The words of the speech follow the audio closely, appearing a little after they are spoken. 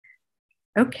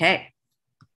Okay.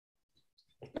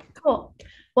 Cool.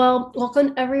 Well,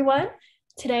 welcome everyone.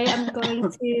 Today I'm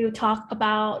going to talk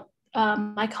about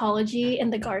mycology in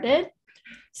the garden.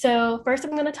 So first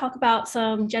I'm going to talk about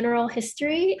some general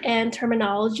history and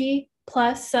terminology,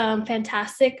 plus some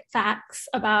fantastic facts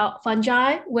about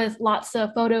fungi with lots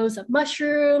of photos of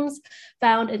mushrooms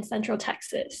found in Central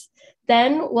Texas.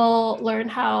 Then we'll learn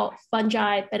how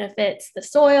fungi benefits the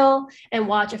soil and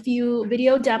watch a few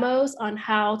video demos on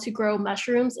how to grow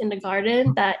mushrooms in the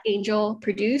garden that Angel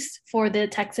produced for the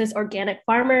Texas Organic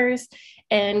Farmers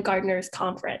and Gardeners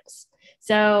Conference.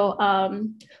 So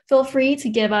feel free to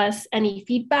give us any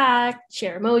feedback,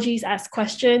 share emojis, ask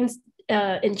questions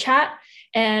in chat.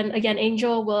 And again,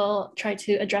 Angel will try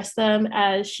to address them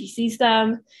as she sees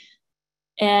them.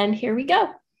 And here we go.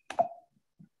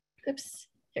 Oops,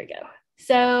 here we go.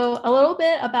 So a little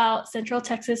bit about Central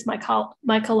Texas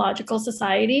Mycological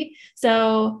Society.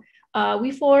 So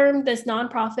we formed this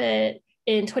nonprofit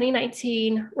in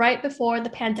 2019, right before the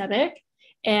pandemic.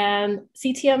 And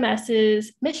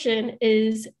CTMS's mission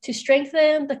is to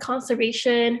strengthen the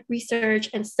conservation,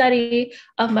 research, and study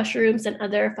of mushrooms and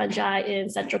other fungi in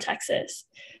Central Texas.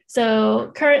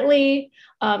 So currently,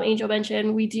 Angel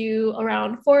mentioned, we do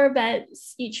around 4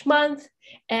 events each month,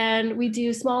 and we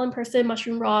do small in-person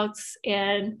mushroom walks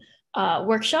and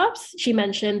workshops. She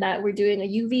mentioned that we're doing a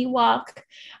UV walk,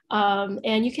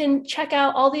 and you can check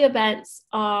out all the events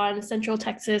on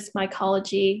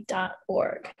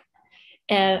centraltexasmycology.org.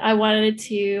 And I wanted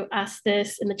to ask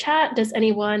this in the chat. Does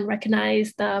anyone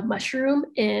recognize the mushroom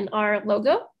in our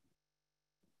logo?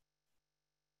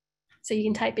 So you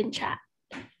can type in chat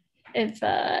if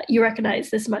you recognize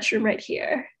this mushroom right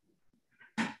here.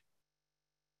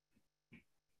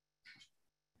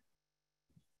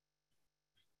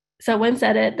 So Nguyen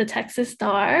said it, the Texas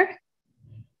star.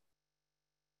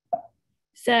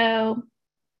 So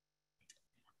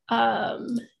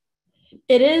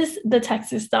it is the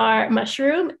Texas star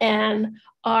mushroom, and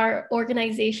our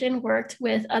organization worked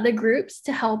with other groups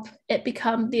to help it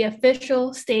become the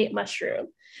official state mushroom.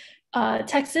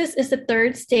 Texas is the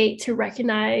third state to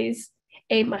recognize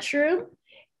a mushroom,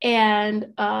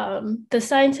 and the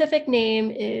scientific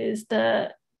name is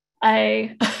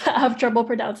I have trouble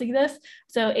pronouncing this.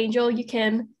 So Angel, you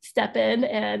can step in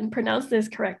and pronounce this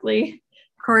correctly.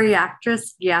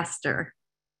 Coreopteris yaster.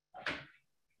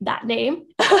 That name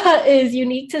is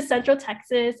unique to Central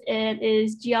Texas and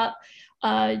is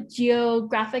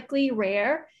geographically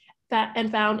rare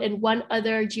and found in one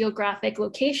other geographic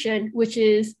location, which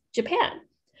is Japan.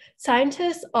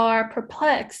 Scientists are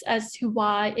perplexed as to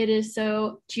why it is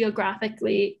so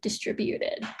geographically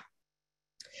distributed.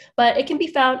 But it can be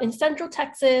found in Central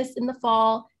Texas in the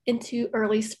fall into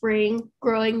early spring,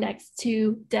 growing next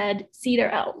to dead cedar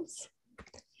elms.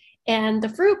 And the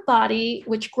fruit body,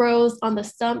 which grows on the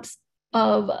stumps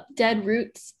of dead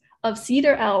roots of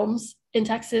cedar elms in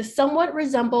Texas, somewhat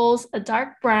resembles a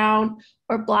dark brown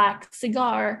or black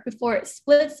cigar before it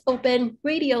splits open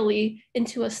radially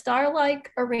into a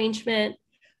star-like arrangement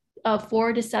of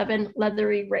 4 to 7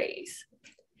 leathery rays.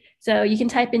 So you can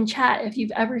type in chat if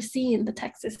you've ever seen the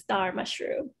Texas star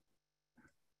mushroom.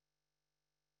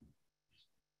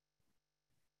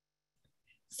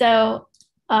 So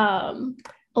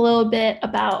a little bit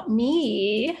about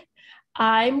me.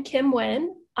 I'm Kim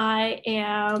Nguyen. I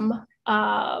am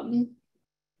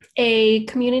a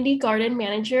community garden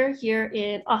manager here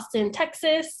in Austin,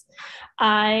 Texas.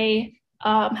 I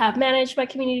have managed my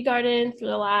community garden for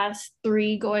the last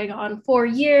 3 going on 4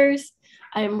 years.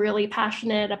 I'm really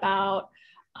passionate about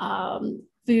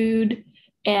food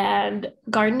and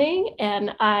gardening,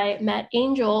 and I met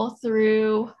Angel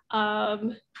through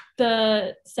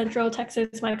the Central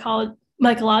Texas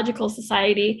Mycological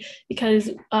Society because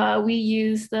we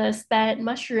use the spent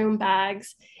mushroom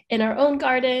bags in our own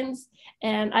gardens.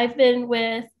 And I've been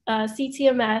with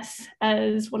CTMS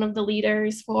as one of the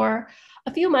leaders for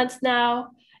a few months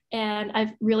now, and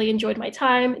I've really enjoyed my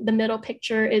time. The middle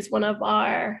picture is one of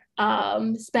our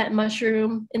spent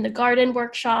mushroom in the garden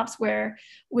workshops where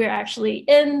we're actually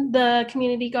in the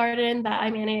community garden that I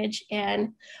manage,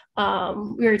 and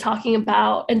we were talking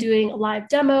about and doing a live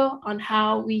demo on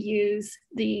how we use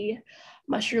the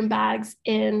mushroom bags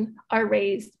in our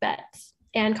raised beds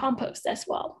and compost as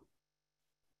well.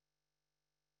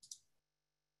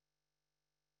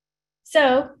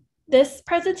 So this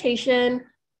presentation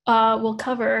will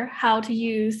cover how to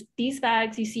use these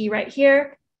bags you see right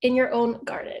here in your own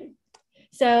garden.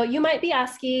 So you might be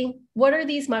asking, what are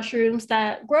these mushrooms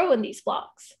that grow in these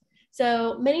blocks?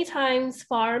 So many times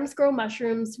farms grow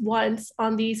mushrooms once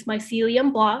on these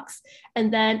mycelium blocks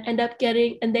and then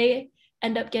they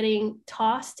end up getting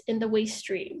tossed in the waste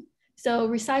stream. So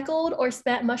recycled or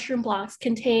spent mushroom blocks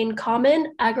contain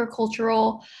common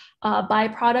agricultural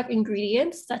byproduct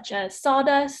ingredients such as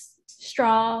sawdust,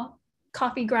 straw,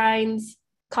 coffee grinds,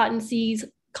 cotton seed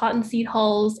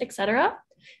hulls, etc.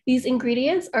 These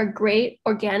ingredients are great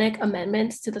organic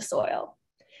amendments to the soil.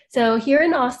 So here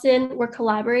in Austin, we're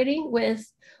collaborating with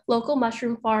local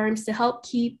mushroom farms to help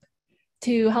keep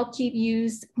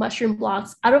used mushroom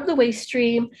blocks out of the waste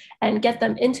stream and get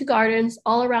them into gardens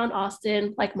all around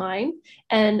Austin, like mine,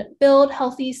 and build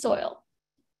healthy soil.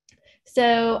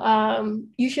 So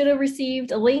you should have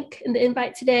received a link in the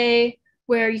invite today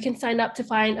where you can sign up to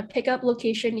find a pickup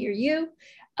location near you.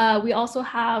 We also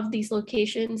have these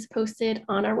locations posted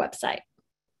on our website.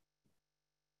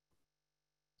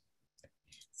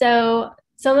 So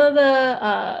some of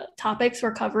the topics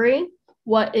we're covering: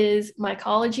 what is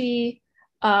mycology,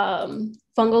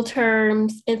 fungal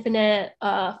terms, infinite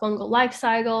fungal life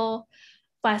cycle,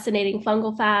 fascinating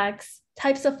fungal facts,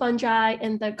 types of fungi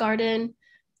in the garden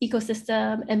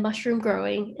ecosystem, and mushroom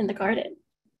growing in the garden.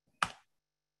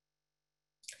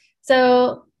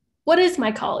 So what is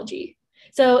mycology?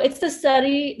 So it's the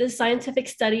scientific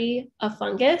study of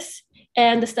fungus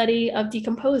and the study of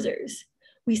decomposers.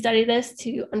 We study this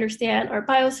to understand our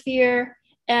biosphere,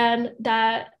 and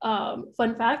that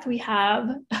fun fact, we have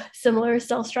similar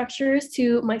cell structures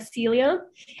to mycelium,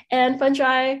 and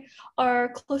fungi are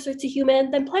closer to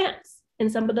human than plants,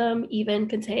 and some of them even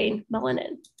contain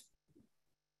melanin.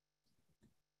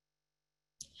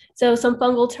 So some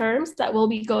fungal terms that we'll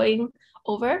be going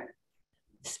over: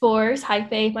 spores,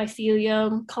 hyphae,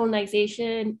 mycelium,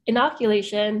 colonization,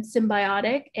 inoculation,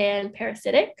 symbiotic, and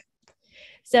parasitic.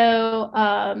 So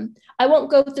I won't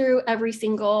go through every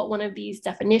single one of these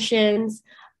definitions,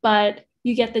 but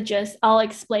you get the gist. I'll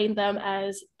explain them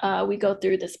as we go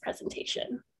through this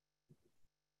presentation.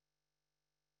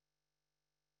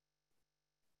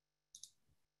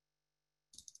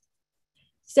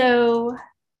 So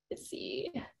let's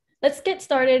see. Let's get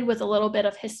started with a little bit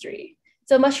of history.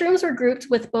 So mushrooms were grouped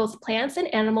with both plants and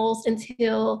animals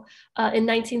until in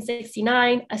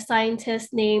 1969, a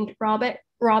scientist named Robert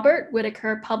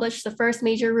Whitaker published the first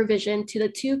major revision to the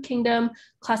two-kingdom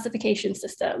classification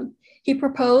system. He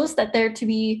proposed that there to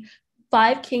be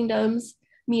 5 kingdoms,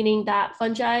 meaning that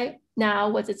fungi now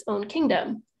was its own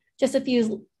kingdom. Just a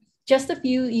few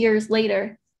years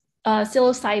later,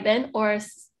 psilocybin or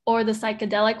the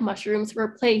psychedelic mushrooms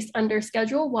were placed under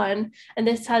Schedule 1, and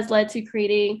this has led to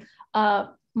creating a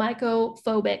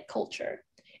mycophobic culture.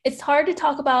 It's hard to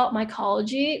talk about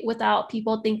mycology without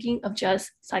people thinking of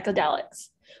just psychedelics,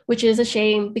 which is a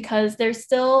shame because there's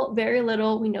still very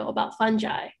little we know about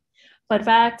fungi. Fun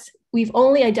fact, we've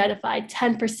only identified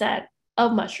 10%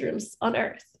 of mushrooms on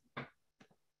Earth.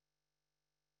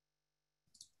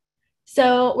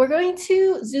 So we're going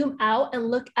to zoom out and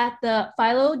look at the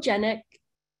phylogenetic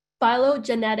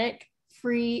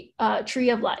tree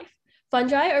of life.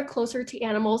 Fungi are closer to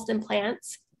animals than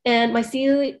plants, and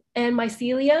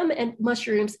mycelium and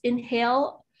mushrooms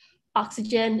inhale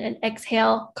oxygen and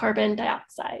exhale carbon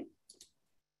dioxide.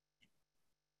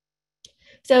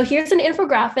 So here's an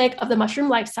infographic of the mushroom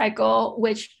life cycle,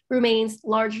 which remains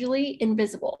largely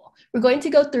invisible. We're going to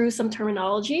go through some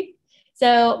terminology.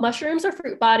 So mushrooms or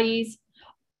fruit bodies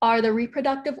are the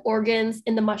reproductive organs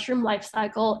in the mushroom life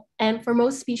cycle, and for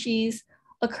most species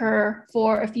occur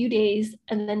for a few days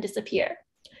and then disappear.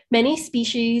 Many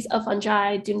species of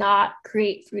fungi do not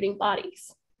create fruiting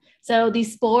bodies. So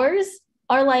these spores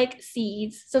are like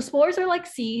seeds. So spores are like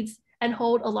seeds and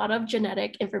hold a lot of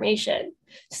genetic information.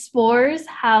 Spores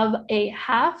have a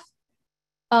half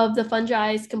of the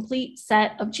fungi's complete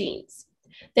set of genes.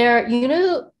 They're a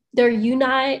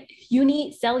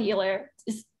unicellular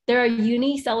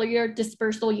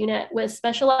dispersal unit with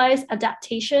specialized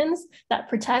adaptations that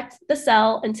protect the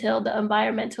cell until the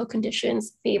environmental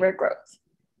conditions favor growth.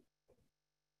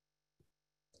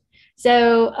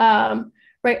 So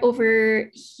right over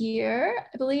here,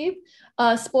 I believe,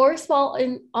 spores fall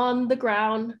on the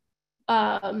ground,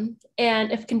 and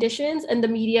if conditions in the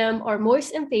medium are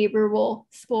moist and favorable,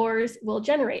 spores will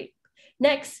generate.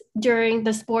 Next, during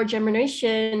the spore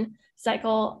germination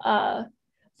cycle,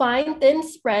 fine thin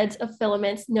spreads of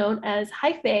filaments known as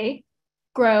hyphae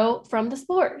grow from the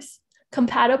spores.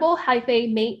 Compatible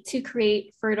hyphae mate to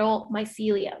create fertile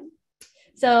mycelium.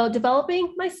 So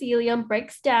developing mycelium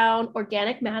breaks down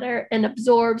organic matter and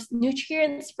absorbs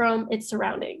nutrients from its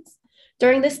surroundings.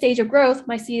 During this stage of growth,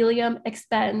 mycelium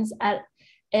expands at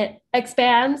an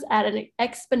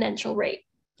exponential rate.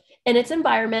 In its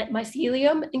environment,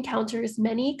 mycelium encounters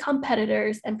many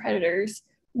competitors and predators,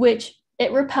 which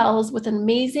it repels with an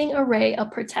amazing array of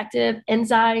protective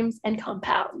enzymes and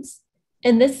compounds.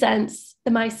 In this sense,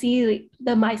 the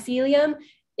mycelium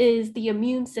is the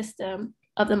immune system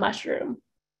of the mushroom.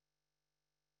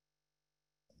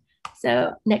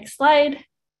 So next slide.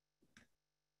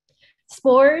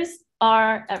 Spores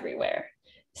are everywhere.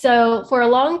 So for a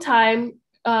long time,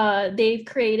 there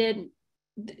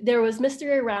was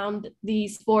mystery around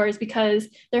these spores because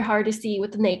they're hard to see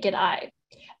with the naked eye.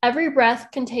 Every breath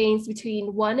contains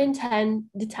between 1 and 10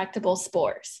 detectable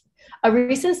spores. A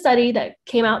recent study that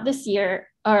came out this year,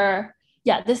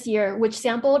 which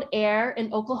sampled air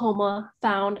in Oklahoma,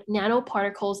 found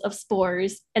nanoparticles of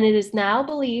spores, and it is now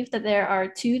believed that there are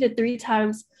 2 to 3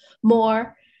 times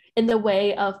more in the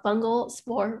way of fungal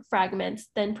spore fragments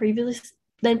than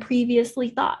previously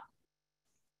thought.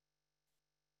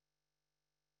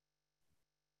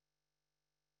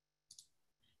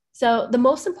 So the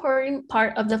most important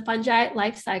part of the fungi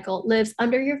life cycle lives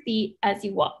under your feet as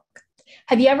you walk.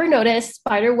 Have you ever noticed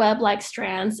spider web-like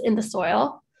strands in the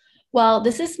soil? Well,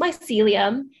 this is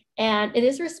mycelium, and it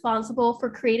is responsible for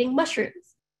creating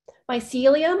mushrooms.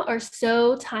 Mycelium are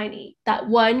so tiny that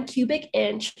 1 cubic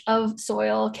inch of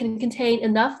soil can contain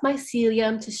enough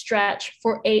mycelium to stretch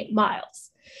for 8 miles.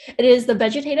 It is the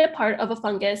vegetative part of a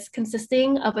fungus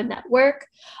consisting of a network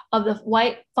of the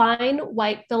fine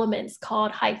white filaments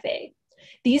called hyphae.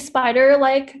 These spider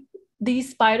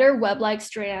web-like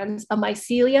strands of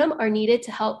mycelium are needed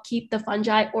to help keep the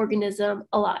fungi organism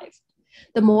alive.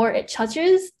 The more it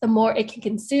touches, the more it can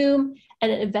consume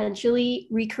and eventually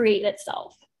recreate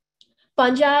itself.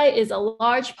 Fungi is a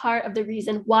large part of the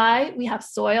reason why we have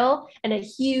soil and a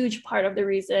huge part of the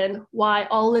reason why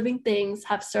all living things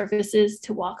have surfaces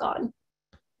to walk on.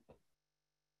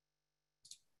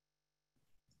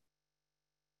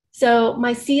 So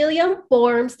mycelium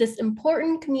forms this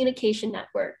important communication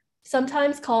network,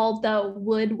 sometimes called the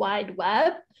Wood Wide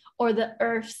Web or the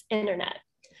Earth's Internet.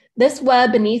 This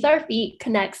web beneath our feet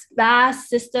connects vast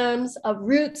systems of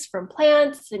roots from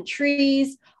plants and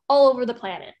trees all over the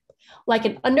planet, like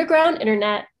an underground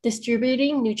internet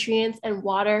distributing nutrients and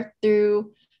water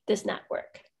through this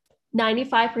network.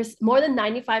 More than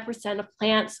 95% of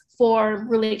plants form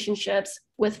relationships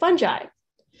with fungi.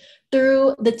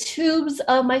 Through the tubes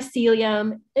of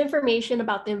mycelium, information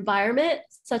about the environment,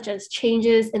 such as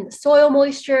changes in the soil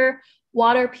moisture,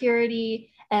 water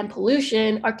purity, and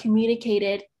pollution, are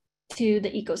communicated to the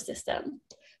ecosystem.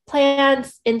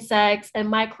 Plants, insects, and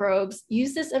microbes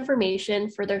use this information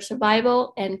for their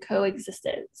survival and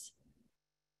coexistence.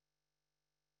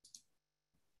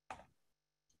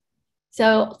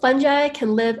 So fungi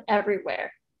can live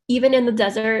everywhere, even in the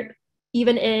desert,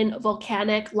 even in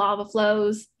volcanic lava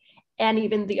flows, and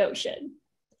even the ocean.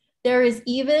 There is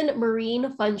even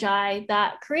marine fungi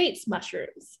that creates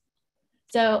mushrooms.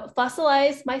 So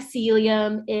fossilized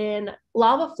mycelium in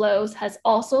lava flows has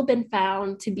also been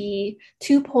found to be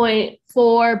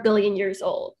 2.4 billion years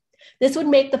old. This would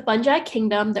make the fungi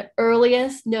kingdom the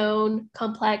earliest known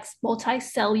complex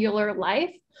multicellular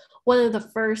life, one of the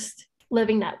first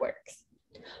living networks.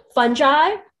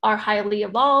 Fungi are highly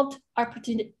evolved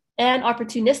and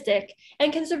opportunistic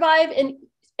and can survive in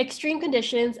extreme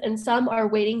conditions, and some are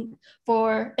even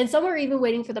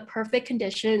waiting for the perfect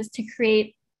conditions to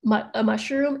create a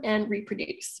mushroom and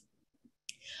reproduce.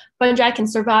 Fungi can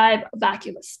survive a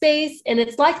vacuum of space, and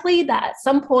it's likely that at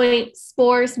some point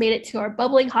spores made it to our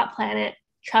bubbling hot planet,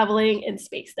 traveling in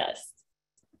space dust.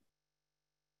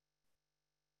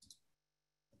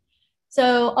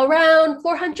 So around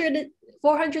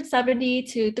 470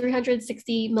 to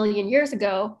 360 million years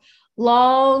ago,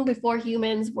 long before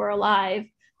humans were alive,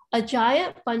 a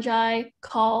giant fungi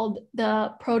called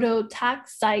the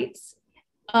prototaxites.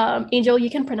 Angel, you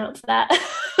can pronounce that.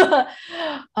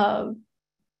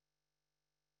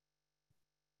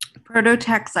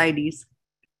 Prototaxites.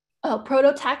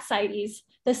 Prototaxites,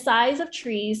 the size of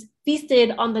trees,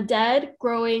 feasted on the dead,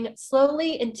 growing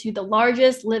slowly into the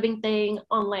largest living thing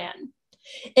on land.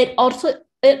 It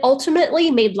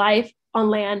ultimately made life on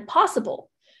land possible.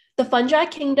 The fungi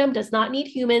kingdom does not need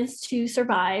humans to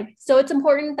survive, so it's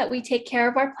important that we take care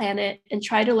of our planet and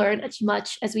try to learn as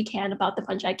much as we can about the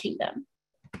fungi kingdom.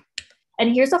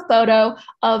 And here's a photo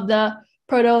of the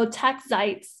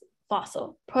prototaxites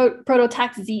fossil,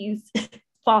 prototaxis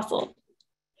fossil.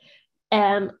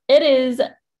 And it is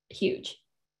huge.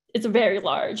 It's a very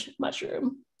large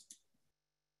mushroom.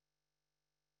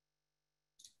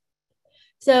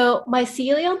 So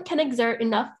mycelium can exert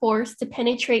enough force to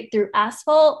penetrate through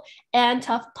asphalt and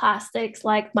tough plastics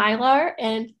like mylar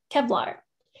and Kevlar.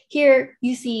 Here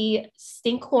you see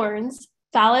stinkhorns,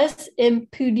 Phallus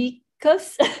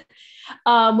impudicus,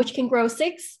 which can grow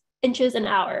 6 inches an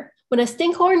hour. When a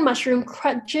stinkhorn mushroom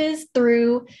crunches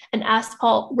through an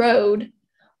asphalt road,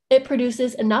 it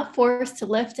produces enough force to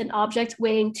lift an object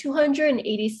weighing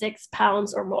 286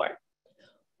 pounds or more.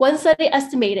 One study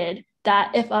estimated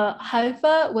that if a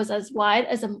hypha was as wide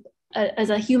as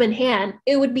a human hand,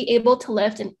 it would be able to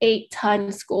lift an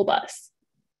 8-ton school bus.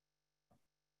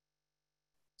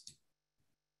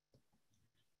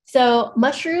 So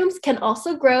mushrooms can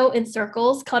also grow in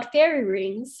circles called fairy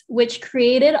rings, which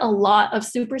created a lot of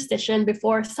superstition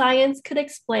before science could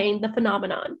explain the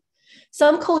phenomenon.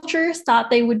 Some cultures thought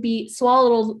they would be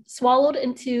swallowed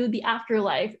into the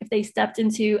afterlife if they stepped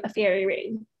into a fairy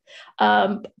ring.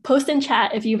 Post in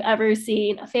chat if you've ever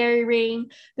seen a fairy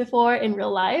ring before in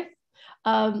real life.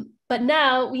 But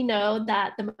now we know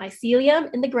that the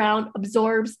mycelium in the ground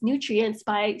absorbs nutrients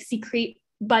by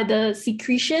the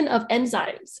secretion of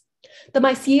enzymes. The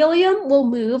mycelium will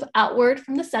move outward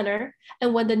from the center,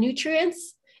 and when the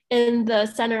nutrients in the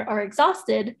center are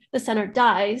exhausted, the center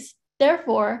dies,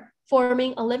 therefore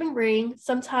forming a living ring,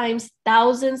 sometimes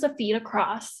thousands of feet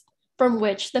across, from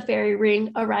which the fairy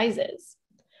ring arises.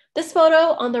 This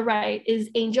photo on the right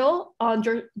is Angel on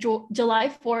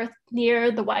July 4th near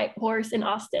the White Horse in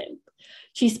Austin.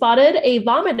 She spotted a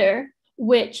vomiter,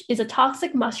 which is a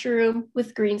toxic mushroom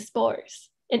with green spores.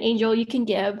 And Angel, you can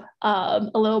give a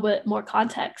little bit more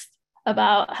context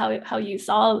about how you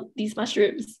saw these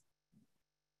mushrooms.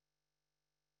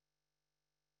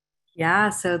 Yeah,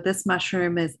 so this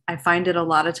mushroom I find it a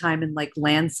lot of time in like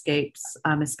landscapes,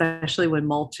 especially when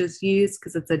mulch is used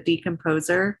because it's a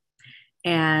decomposer.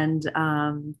 And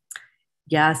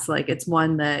yes, like it's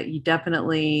one that you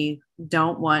definitely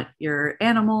don't want your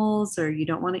animals or you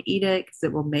don't want to eat it because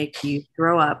it will make you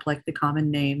throw up, like the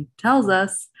common name tells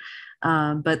us.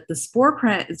 But the spore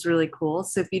print is really cool.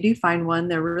 So if you do find one,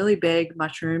 they're really big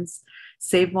mushrooms.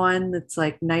 Save one that's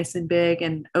like nice and big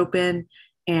and open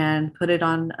and put it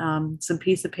on some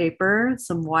piece of paper,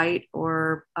 some white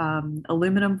or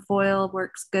aluminum foil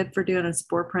works good for doing a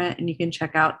spore print. And you can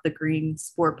check out the green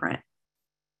spore print.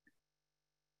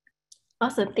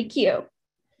 Awesome, thank you.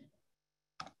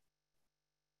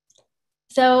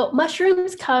 So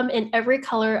mushrooms come in every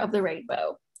color of the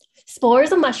rainbow.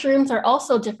 Spores of mushrooms are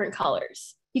also different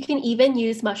colors. You can even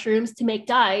use mushrooms to make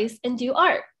dyes and do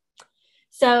art.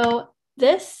 So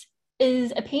this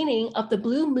is a painting of the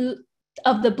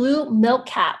blue milk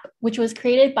cap, which was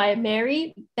created by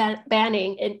Mary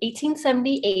Banning in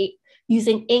 1878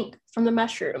 using ink from the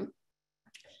mushroom.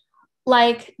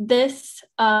 Like this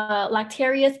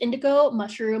Lactarius indigo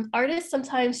mushroom, artists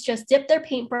sometimes just dip their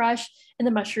paintbrush in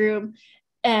the mushroom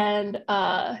and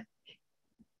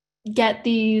get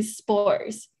these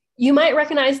spores. You might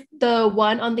recognize the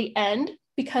one on the end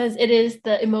because it is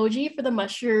the emoji for the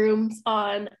mushrooms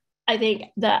on, I think,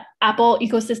 the Apple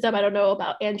ecosystem. I don't know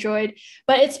about Android,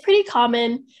 but it's pretty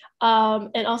common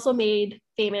and also made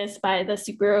famous by the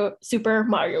Super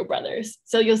Mario Brothers.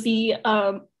 So you'll see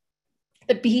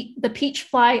the peach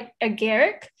fly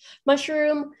agaric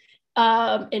mushroom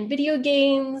in video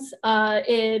games,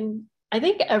 in I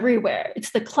think everywhere.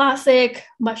 It's the classic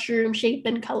mushroom shape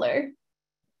and color.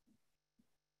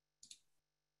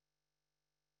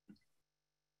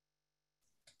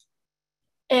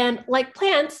 And like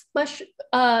plants,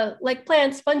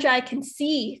 fungi can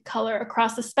see color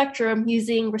across the spectrum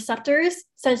using receptors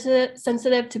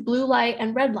sensitive to blue light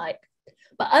and red light.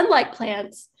 But unlike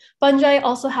plants, fungi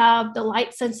also have the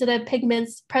light-sensitive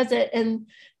pigments present in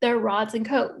their rods and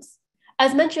cones.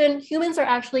 As mentioned, humans are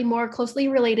actually more closely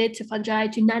related to fungi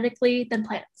genetically than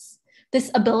plants.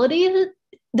 This ability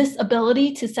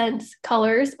to sense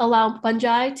colors allow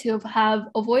fungi to have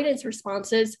avoidance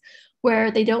responses where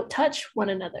they don't touch one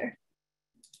another.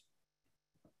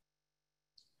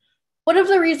 One of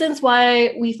the reasons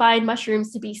why we find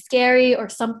mushrooms to be scary or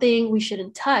something we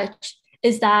shouldn't touch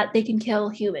is that they can kill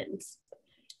humans.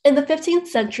 In the 15th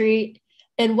century,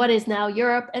 in what is now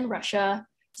Europe and Russia,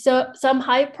 so some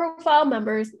high-profile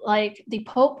members like the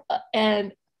Pope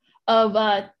and of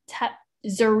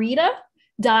Zarita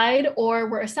died or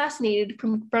were assassinated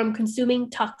from consuming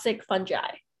toxic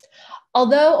fungi.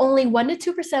 Although only 1%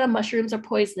 to 2% of mushrooms are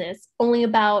poisonous, only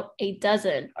about a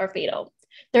dozen are fatal.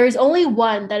 There is only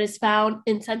one that is found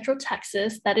in Central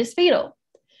Texas that is fatal.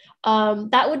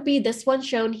 That would be this one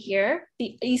shown here,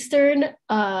 the Eastern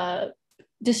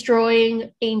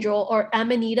destroying angel or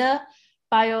Amanita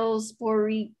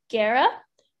biosporigera.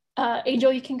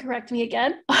 Angel, you can correct me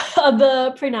again of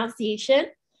the pronunciation.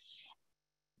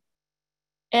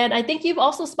 And I think you've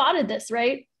also spotted this,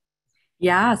 right?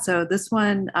 Yeah, so this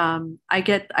one,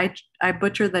 I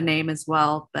butcher the name as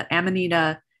well, but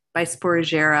Amanita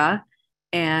bisporigera,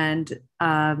 and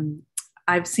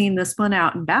I've seen this one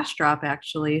out in Bastrop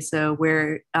actually. So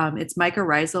where it's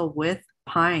mycorrhizal with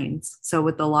pines. So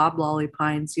with the loblolly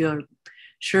pines, you're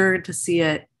sure to see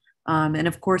it. And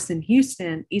of course, in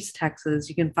Houston, East Texas,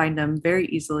 you can find them very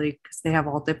easily because they have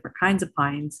all different kinds of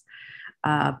pines.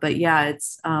 But yeah,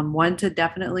 it's one to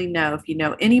definitely know. If you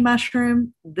know any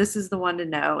mushroom, this is the one to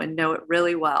know and know it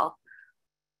really well.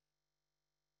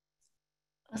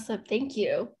 Awesome, thank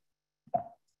you.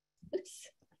 Oops.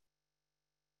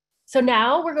 So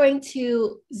now we're going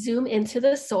to zoom into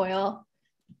the soil.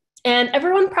 And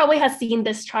everyone probably has seen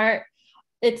this chart.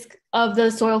 It's of the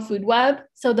soil food web.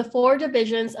 So the 4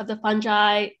 divisions of the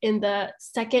fungi in the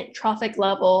second trophic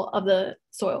level of the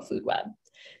soil food web.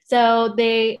 So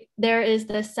there is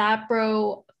the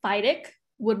saprophytic,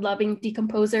 wood-loving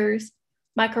decomposers,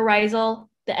 mycorrhizal,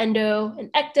 the endo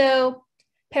and ecto,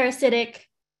 parasitic,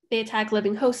 they attack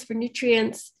living hosts for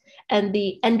nutrients, and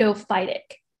the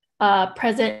endophytic,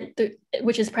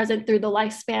 which is present through the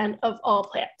lifespan of all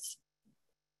plants.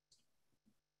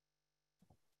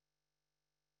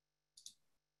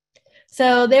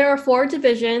 So there are 4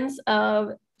 divisions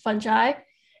of fungi,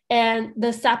 and the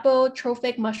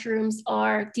sapotrophic mushrooms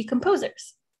are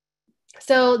decomposers.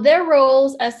 So their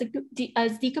roles as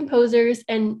decomposers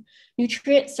and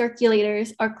nutrient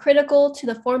circulators are critical to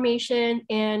the formation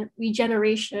and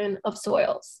regeneration of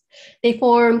soils. They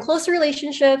form close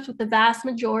relationships with the vast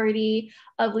majority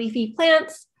of leafy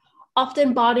plants,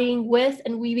 often bonding with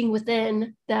and weaving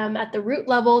within them at the root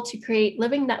level to create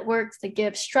living networks that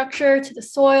give structure to the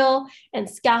soil and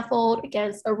scaffold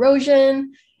against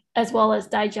erosion, as well as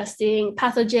digesting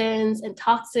pathogens and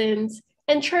toxins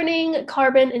and churning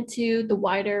carbon into the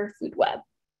wider food web.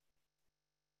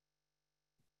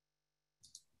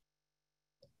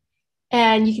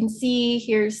 And you can see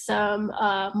here's some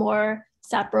more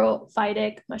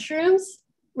saprophytic mushrooms: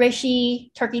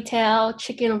 reishi, turkey tail,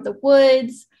 chicken of the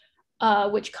woods,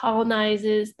 which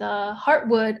colonizes the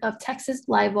heartwood of Texas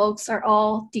live oaks, are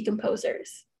all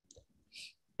decomposers.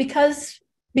 Because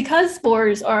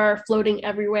spores are floating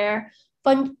everywhere,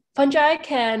 fungi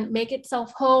can make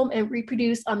itself home and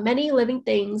reproduce on many living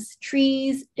things: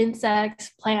 trees,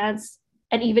 insects, plants,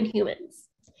 and even humans.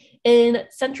 In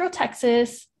Central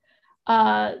Texas,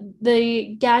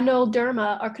 the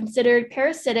Ganoderma are considered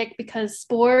parasitic because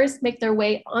spores make their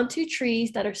way onto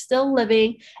trees that are still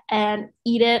living and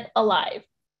eat it alive.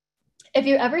 If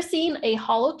you've ever seen a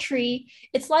hollow tree,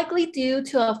 it's likely due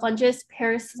to a fungus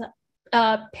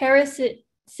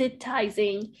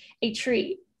parasitizing a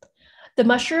tree. The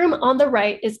mushroom on the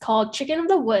right is called chicken of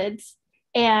the woods,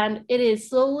 and it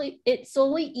slowly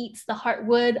eats the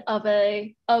heartwood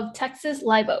of Texas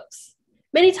live oaks.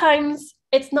 Many times,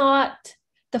 it's not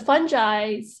the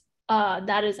fungi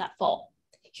that is at fault.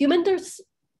 Human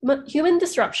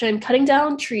disruption, cutting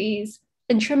down trees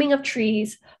and trimming of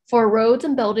trees for roads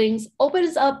and buildings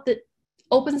opens up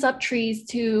trees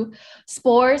to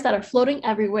spores that are floating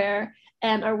everywhere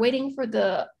and are waiting for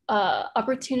the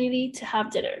opportunity to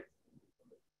have dinner.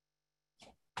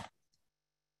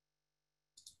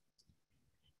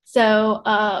 So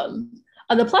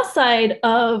on the plus side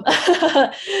of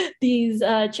these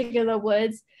chicken in the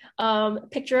woods,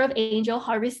 picture of Angel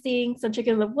harvesting some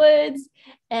chicken in the woods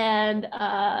and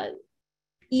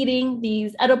eating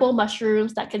these edible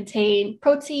mushrooms that contain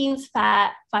proteins,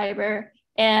 fat, fiber,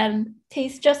 and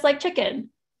taste just like chicken.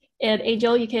 And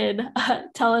Angel, you can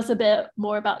tell us a bit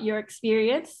more about your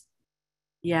experience.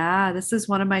 Yeah, this is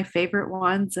one of my favorite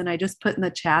ones. And I just put in the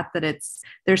chat that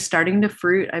they're starting to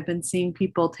fruit. I've been seeing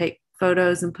people take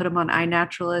photos and put them on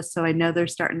iNaturalist. So I know they're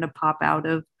starting to pop out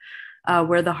of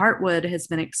where the heartwood has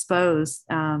been exposed.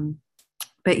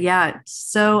 But yeah, it's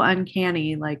so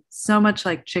uncanny, like so much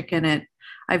like chicken.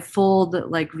 I've fooled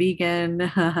like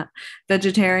vegan,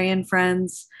 vegetarian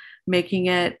friends making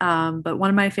it. But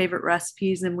one of my favorite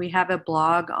recipes, and we have a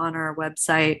blog on our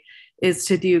website, is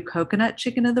to do coconut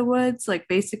chicken of the woods. Like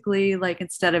basically, like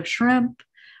instead of shrimp,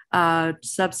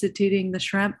 substituting the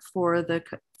shrimp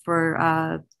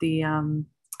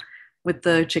with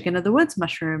the chicken of the woods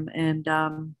mushroom. And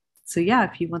so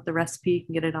yeah, if you want the recipe, you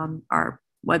can get it on our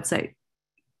website.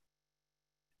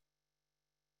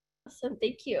 Awesome,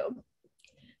 thank you.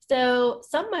 So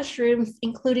some mushrooms,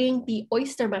 including the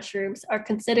oyster mushrooms, are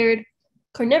considered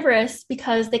carnivorous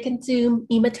because they consume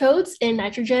nematodes in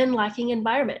nitrogen-lacking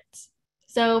environments.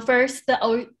 So first, the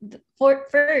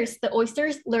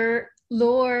oysters lure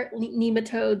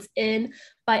nematodes in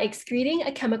by excreting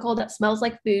a chemical that smells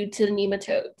like food to the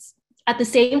nematodes. At the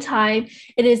same time,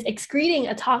 it is excreting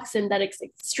a toxin that is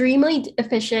extremely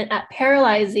efficient at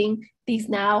paralyzing these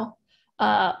now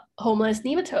homeless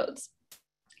nematodes.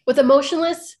 With a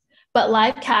motionless but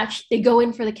live catch, they go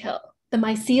in for the kill. The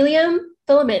mycelium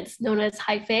filaments, known as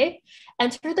hyphae,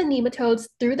 enter the nematodes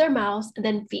through their mouths and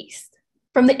then feast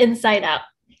from the inside out.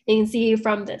 You can see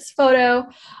from this photo,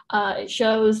 it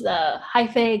shows the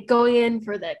hyphae going in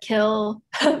for the kill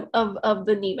of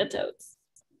the nematodes.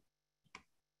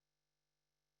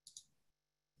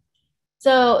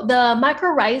 So the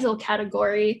mycorrhizal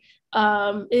category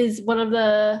is one of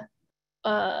the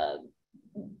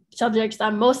subjects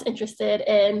I'm most interested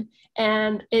in,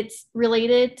 and it's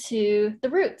related to the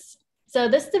roots. So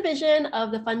this division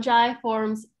of the fungi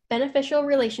forms beneficial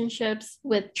relationships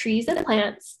with trees and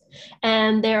plants,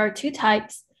 and there are two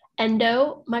types,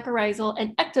 endomycorrhizal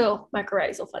and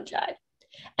ectomycorrhizal fungi.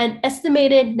 An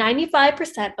estimated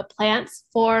 95% of plants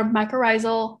form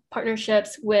mycorrhizal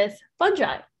partnerships with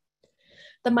fungi.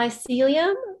 The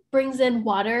mycelium brings in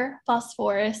water,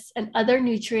 phosphorus, and other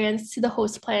nutrients to the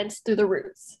host plants through the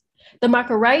roots. The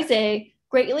mycorrhizae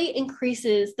greatly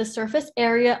increases the surface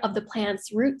area of the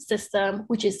plant's root system,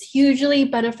 which is hugely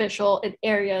beneficial in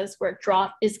areas where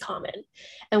drought is common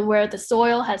and where the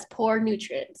soil has poor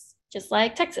nutrients, just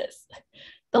like Texas.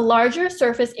 The larger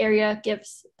surface area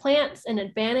gives plants an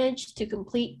advantage to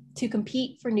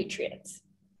compete for nutrients.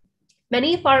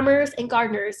 Many farmers and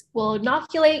gardeners will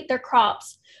inoculate their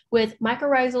crops with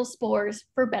mycorrhizal spores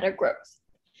for better growth.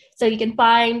 So you can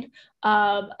find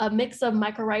a mix of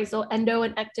mycorrhizal endo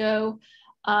and ecto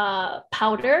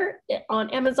powder on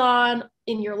Amazon,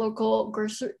 in your local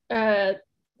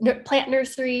plant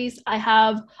nurseries. I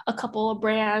have a couple of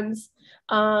brands,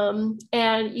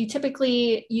 and you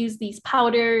typically use these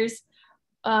powders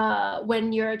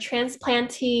when you're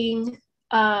transplanting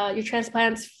your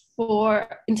transplants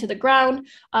into the ground.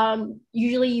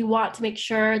 Usually you want to make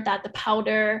sure that the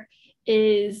powder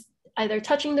is either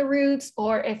touching the roots,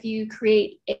 or if you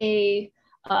create a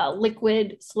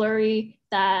liquid slurry,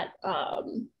 that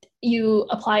you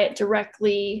apply it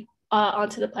directly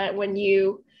onto the plant when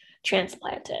you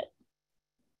transplant it,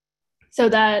 so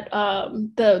that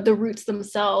the roots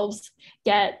themselves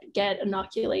get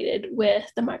inoculated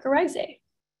with the mycorrhizae.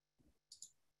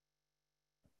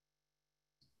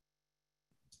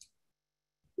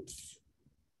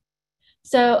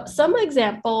 So some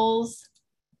examples,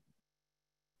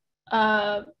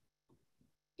 I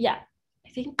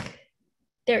think,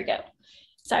 there we go.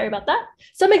 Sorry about that.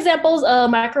 Some examples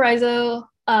of mycorrhizal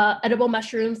edible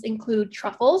mushrooms include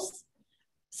truffles,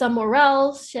 some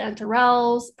morels,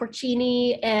 chanterelles,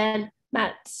 porcini, and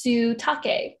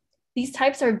matsutake. These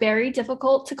types are very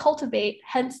difficult to cultivate,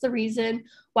 hence the reason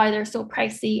why they're so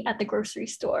pricey at the grocery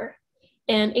store.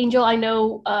 And Angel, I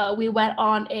know we went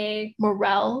on a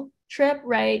morel trip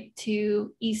right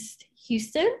to East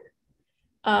Houston.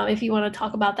 If you want to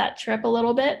talk about that trip a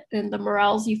little bit and the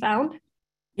morels you found.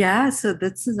 Yeah, so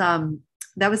this is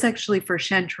that was actually for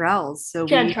chanterelles. So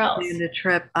we planned a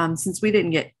trip since we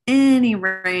didn't get any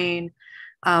rain.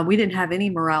 We didn't have any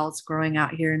morels growing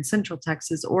out here in Central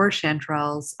Texas or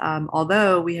chanterelles,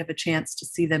 although we have a chance to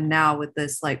see them now with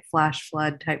this like flash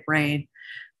flood type rain.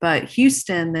 But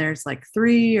Houston, there's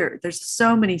there's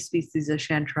so many species of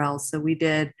chanterelles. So we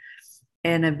did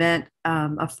an event,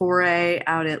 a foray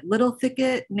out at Little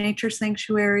Thicket Nature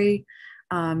Sanctuary.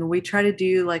 We try to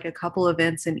do like a couple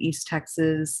events in East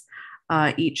Texas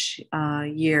each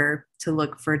year to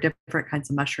look for different kinds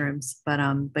of mushrooms.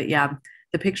 But yeah,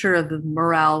 the picture of the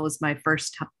morel was my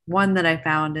first one that I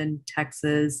found in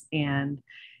Texas, and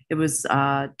it was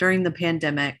during the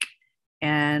pandemic,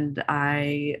 and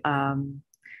I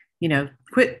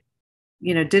quit,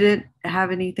 didn't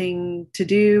have anything to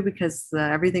do because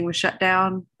everything was shut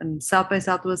down and South by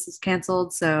Southwest was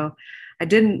canceled. So I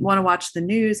didn't want to watch the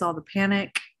news, all the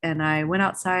panic, and I went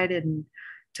outside and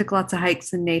took lots of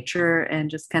hikes in nature and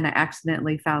just kind of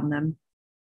accidentally found them.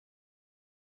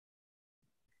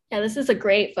 Yeah, this is a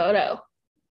great photo.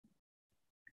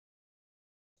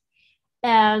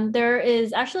 And there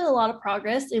is actually a lot of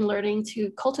progress in learning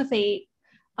to cultivate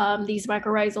these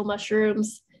mycorrhizal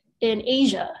mushrooms in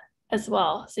Asia as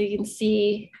well. So you can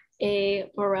see a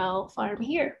morel farm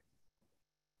here.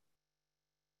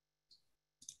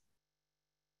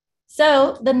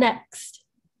 So the next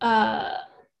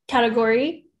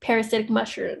category, parasitic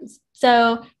mushrooms.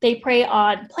 So they prey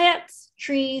on plants,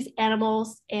 trees,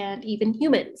 animals, and even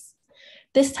humans.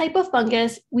 This type of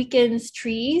fungus weakens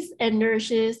trees and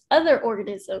nourishes other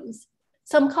organisms.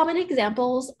 Some common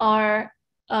examples of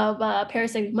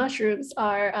parasitic mushrooms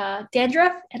are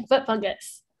dandruff and foot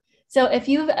fungus. So if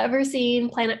you've ever seen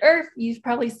Planet Earth, you've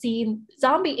probably seen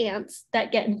zombie ants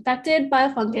that get infected by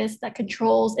a fungus that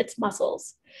controls its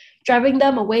muscles, driving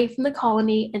them away from the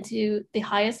colony into the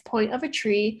highest point of a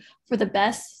tree for the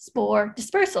best spore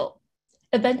dispersal,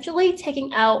 eventually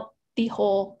taking out the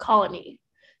whole colony.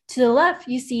 To the left,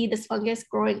 you see this fungus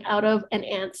growing out of an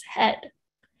ant's head.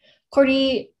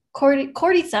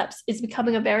 Cordyceps is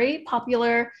becoming a very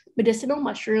popular medicinal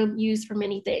mushroom used for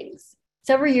many things.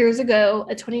 Several years ago,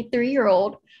 a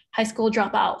 23-year-old high school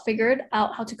dropout figured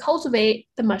out how to cultivate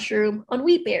the mushroom on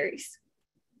wheat berries.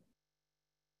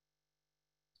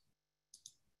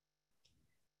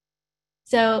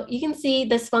 So you can see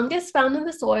this fungus found in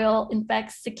the soil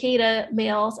infects cicada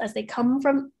males as they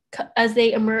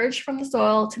emerge from the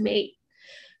soil to mate.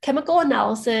 Chemical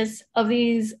analysis of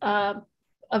these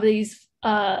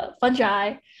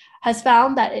fungi has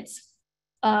found that its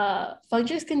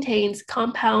fungus contains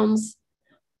compounds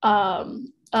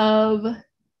of,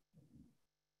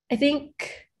 I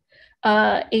think,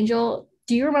 Angel,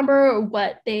 do you remember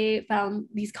what they found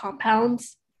these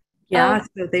compounds? Yeah,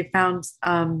 so they found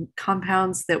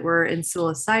compounds that were in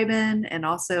psilocybin and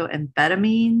also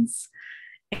amphetamines.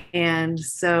 And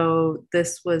so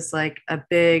this was like a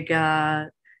big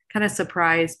kind of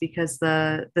surprise because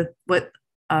what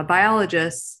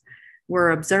biologists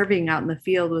were observing out in the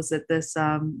field was that this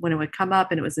when it would come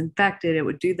up and it was infected, it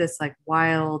would do this like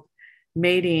wild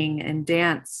mating and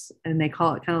dance, and they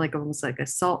call it kind of like almost like a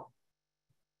salt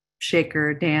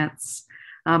shaker dance.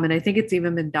 And I think it's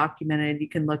even been documented. You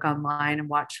can look online and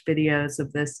watch videos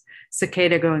of this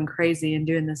cicada going crazy and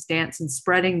doing this dance and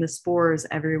spreading the spores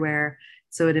everywhere.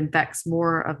 So it infects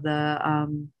more of the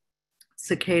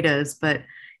cicadas. But,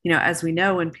 as we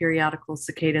know, when periodical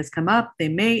cicadas come up, they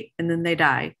mate and then they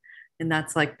die. And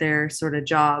that's like their sort of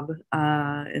job.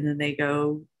 And then they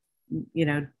go,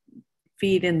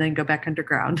 feed and then go back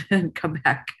underground and come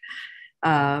back.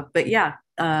 But yeah,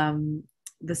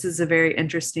 this is a very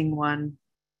interesting one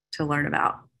to learn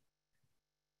about.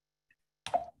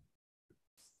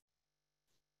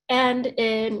 And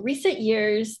in recent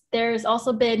years, there's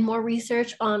also been more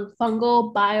research on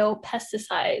fungal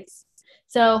biopesticides.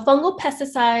 So fungal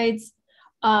pesticides,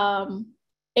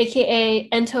 aka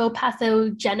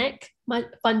entopathogenic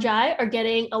fungi, are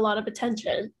getting a lot of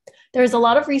attention. There's a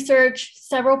lot of research,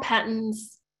 several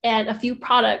patents, and a few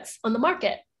products on the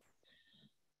market.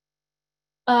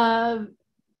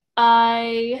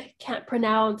 I can't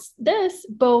pronounce this,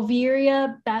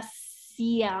 Boveria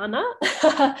bassiana,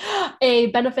 a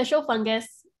beneficial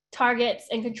fungus, targets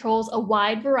and controls a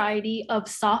wide variety of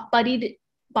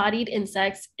soft-bodied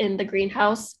insects in the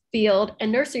greenhouse, field, and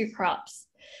nursery crops.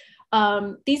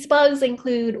 These bugs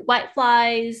include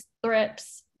whiteflies,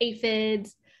 thrips,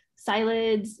 aphids,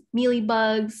 psyllids,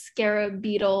 mealybugs, scarab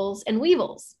beetles, and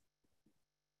weevils.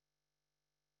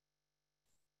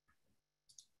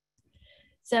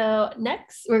 So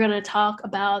next, we're going to talk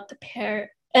about the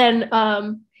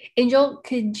Angel,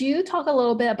 could you talk a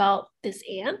little bit about this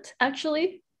ant,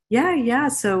 actually? Yeah.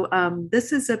 So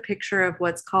this is a picture of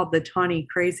what's called the tawny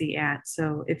crazy ant.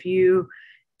 So if you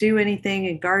do anything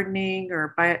in gardening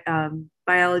or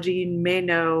biology, you may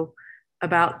know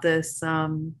about this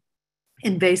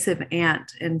invasive ant.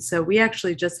 And so we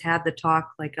actually just had the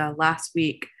talk like last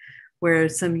week, where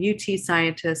some UT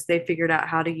scientists, they figured out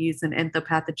how to use an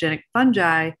entopathogenic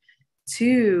fungi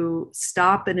to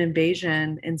stop an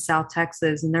invasion in South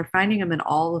Texas. And they're finding them in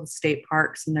all of the state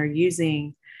parks, and they're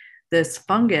using this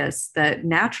fungus that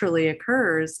naturally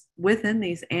occurs within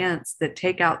these ants that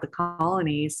take out the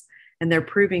colonies. And they're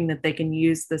proving that they can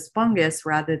use this fungus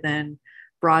rather than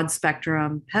broad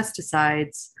spectrum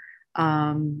pesticides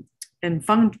and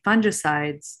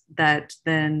fungicides that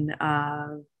then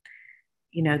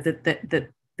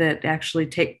that actually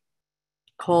take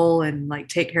coal and like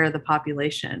take care of the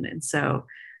population. And so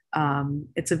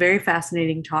it's a very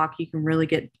fascinating talk. You can really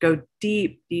go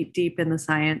deep in the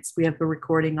science. We have the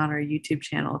recording on our YouTube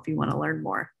channel if you want to learn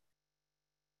more.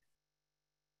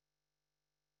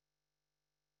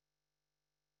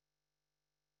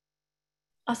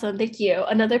 Awesome, thank you.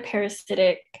 Another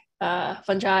parasitic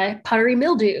fungi, powdery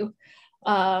mildew.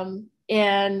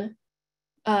 And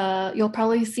you'll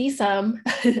probably see some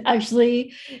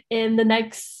actually in the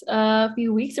next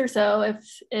few weeks or so.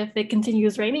 If it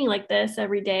continues raining like this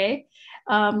every day,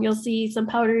 you'll see some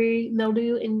powdery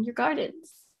mildew in your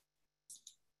gardens.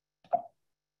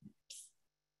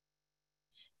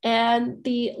 And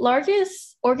the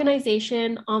largest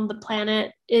organization on the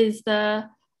planet is the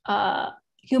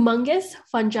humongous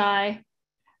fungus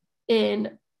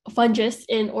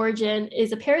in origin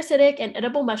is a parasitic and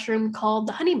edible mushroom called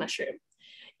the honey mushroom.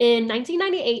 In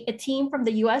 1998, a team from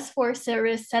the US Forest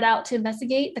Service set out to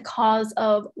investigate the cause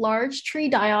of large tree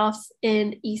die-offs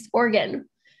in East Oregon.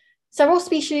 Several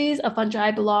species of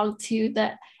fungi belong to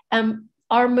the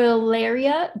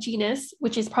Armillaria genus,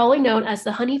 which is probably known as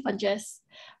the honey fungus,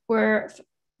 were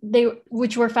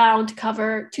which were found to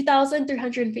cover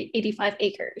 2,385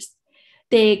 acres.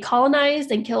 They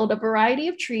colonized and killed a variety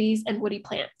of trees and woody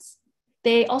plants.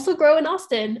 They also grow in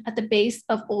Austin at the base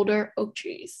of older oak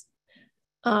trees.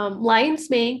 Lion's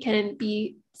mane can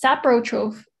be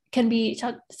saprotrophic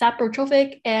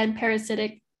and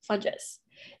parasitic fungus.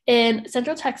 In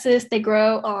Central Texas, they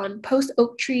grow on post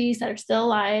oak trees that are still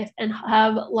alive and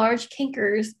have large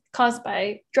cankers caused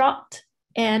by drought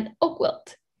and oak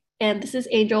wilt. And this is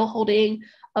Angel holding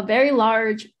a very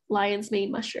large lion's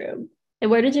mane mushroom. And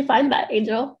where did you find that,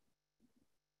 Angel?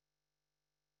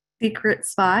 Secret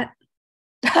spot.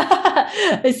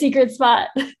 A secret spot.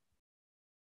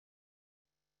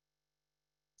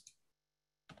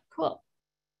 Cool.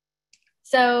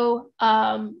 So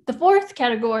the fourth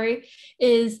category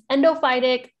is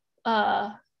endophytic.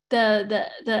 The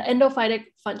endophytic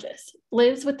fungus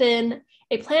lives within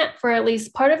a plant for at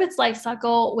least part of its life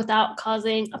cycle without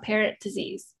causing apparent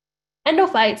disease.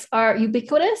 Endophytes are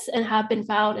ubiquitous and have been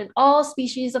found in all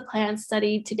species of plants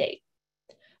studied to date.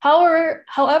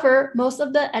 However, most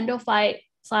of the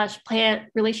endophyte/plant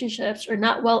relationships are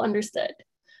not well understood,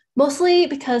 mostly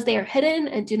because they are hidden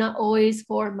and do not always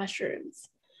form mushrooms.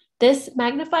 This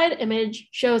magnified image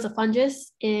shows a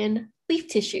fungus in leaf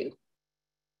tissue.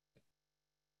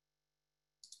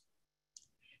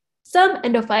 Some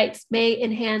endophytes may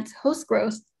enhance host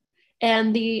growth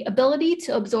and the ability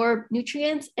to absorb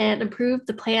nutrients and improve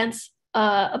the plant's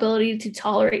ability to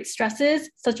tolerate stresses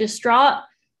such as drought,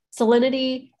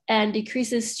 salinity, and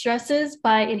decreases stresses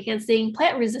by enhancing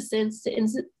plant resistance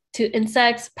to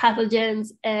insects,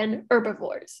 pathogens, and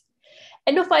herbivores.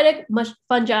 Endophytic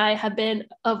fungi have been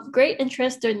of great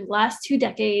interest during the last 2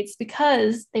 decades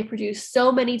because they produce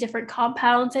so many different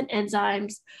compounds and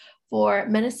enzymes for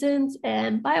medicines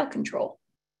and biocontrol.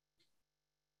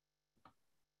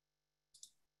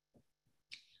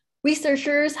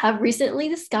 Researchers have recently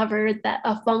discovered that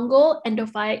a fungal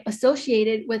endophyte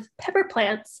associated with pepper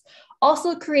plants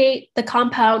also create the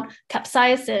compound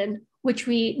capsaicin, which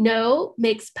we know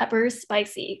makes peppers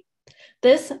spicy.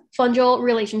 This fungal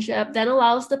relationship then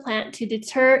allows the plant to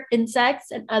deter insects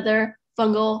and other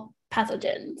fungal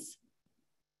pathogens.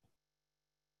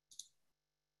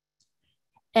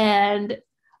 And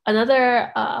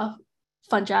another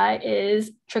fungi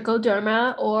is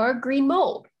trichoderma or green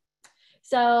mold.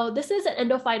 So this is an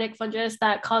endophytic fungus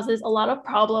that causes a lot of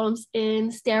problems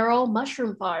in sterile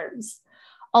mushroom farms.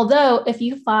 Although if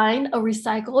you find a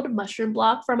recycled mushroom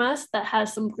block from us that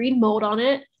has some green mold on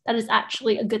it, that is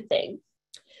actually a good thing.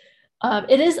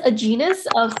 It is a genus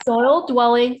of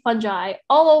soil-dwelling fungi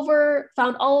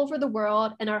found all over the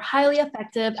world and are highly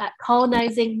effective at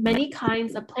colonizing many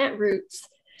kinds of plant roots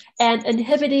and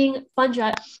inhibiting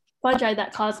fungi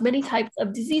that cause many types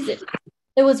of diseases.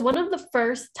 It was one of the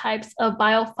first types of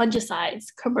biofungicides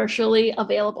commercially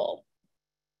available.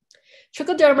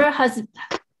 Trichoderma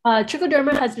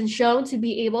has been shown to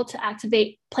be able to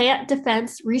activate plant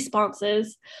defense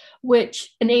responses,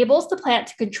 which enables the plant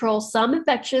to control some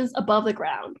infections above the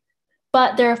ground.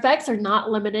 But their effects are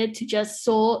not limited to just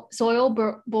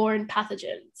soil-borne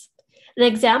pathogens. An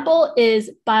example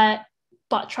is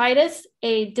botrytis,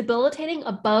 a debilitating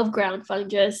above-ground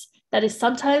fungus that is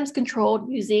sometimes controlled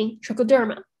using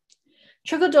trichoderma.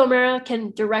 Trichoderma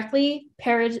can directly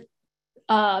parasitize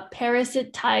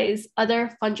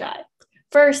other fungi.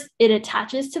 First, it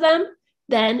attaches to them,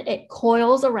 then it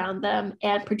coils around them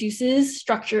and produces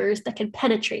structures that can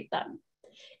penetrate them.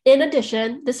 In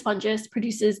addition, this fungus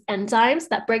produces enzymes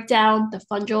that break down the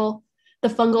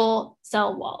fungal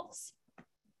cell walls.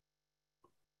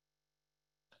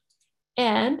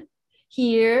 And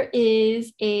here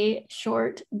is a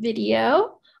short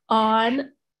video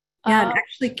on. Yeah, and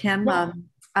actually, Kim,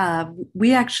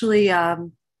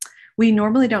 we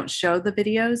normally don't show the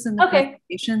videos in the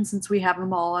presentation since we have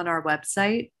them all on our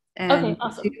website. And okay,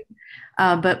 awesome.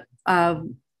 But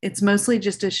it's mostly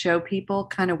just to show people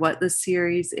kind of what the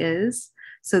series is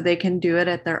so they can do it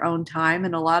at their own time.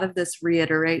 And a lot of this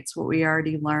reiterates what we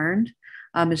already learned.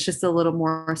 It's just a little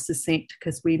more succinct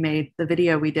because we made the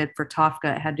video we did for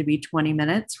Tofka. It had to be 20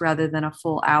 minutes rather than a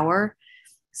full hour.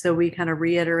 So we kind of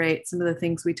reiterate some of the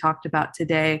things we talked about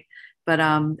today. But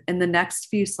in the next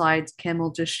few slides, Kim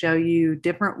will just show you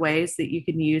different ways that you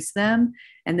can use them.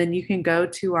 And then you can go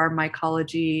to our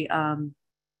Mycology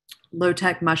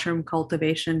low-tech mushroom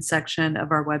cultivation section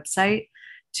of our website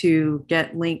to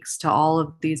get links to all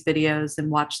of these videos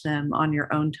and watch them on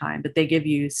your own time. But they give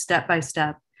you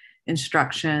step-by-step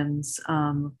instructions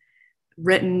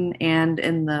written and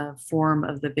in the form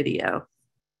of the video.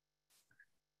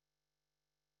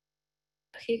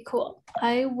 Okay, cool.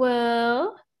 I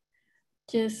will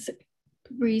just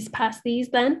breeze past these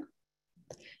then.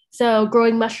 So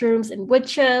growing mushrooms in wood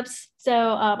chips. So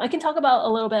I can talk about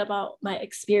a little bit about my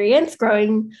experience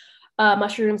growing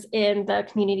mushrooms in the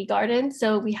community garden.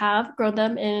 So we have grown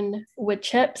them in wood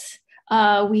chips.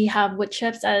 We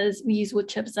use wood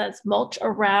chips as mulch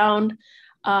around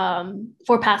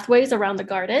for pathways around the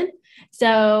garden.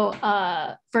 So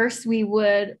first we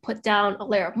would put down a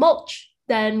layer of mulch.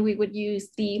 Then we would use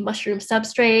the mushroom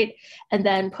substrate and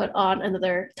then put on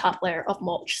another top layer of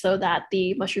mulch so that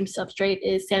the mushroom substrate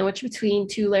is sandwiched between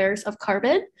two layers of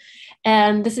carbon.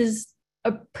 And this is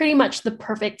pretty much the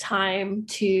perfect time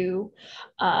to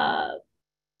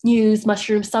use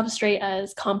mushroom substrate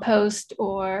as compost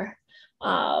or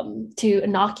to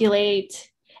inoculate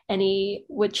any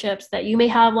wood chips that you may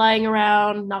have lying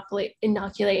around,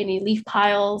 inoculate any leaf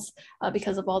piles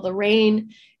because of all the rain.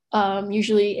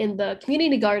 Usually in the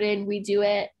community garden, we do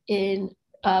it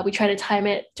we try to time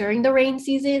it during the rainy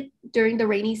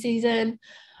season,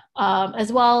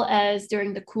 as well as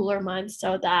during the cooler months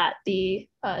so that the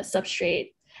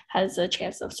substrate has a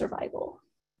chance of survival,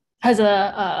 has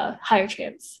a higher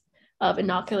chance of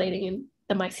inoculating, and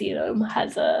the mycelium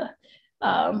has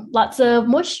lots of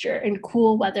moisture and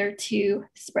cool weather to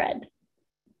spread.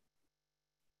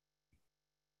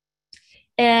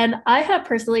 And I have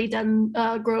personally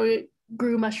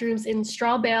grew mushrooms in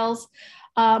straw bales,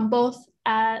 both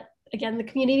at, again, the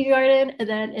community garden and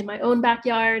then in my own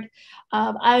backyard.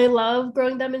 I love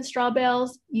growing them in straw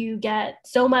bales. You get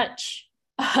so much,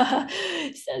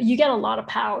 you get a lot of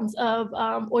pounds of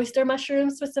oyster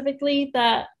mushrooms specifically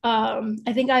that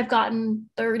I think I've gotten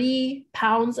 30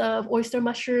 pounds of oyster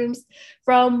mushrooms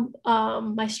from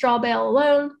my straw bale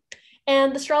alone.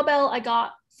 And the straw bale I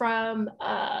got from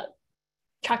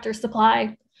Tractor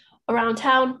Supply around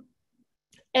town.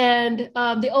 And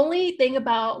the only thing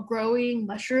about growing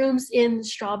mushrooms in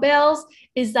straw bales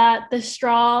is that the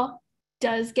straw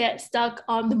does get stuck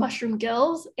on the mushroom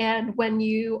gills. And when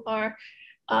you are,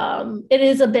 it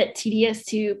is a bit tedious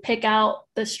to pick out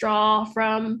the straw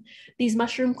from these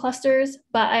mushroom clusters.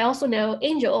 But I also know,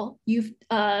 Angel, you've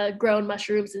grown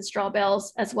mushrooms in straw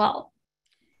bales as well.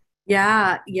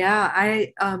 Yeah,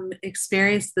 I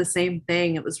experienced the same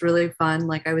thing. It was really fun.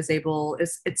 Like I was able,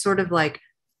 it's sort of like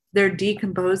they're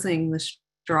decomposing the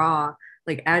straw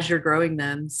like as you're growing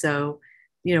them. So,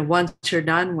 once you're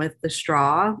done with the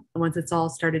straw, once it's all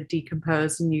started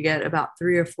decomposed and you get about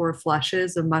 3 or 4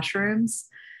 flushes of mushrooms,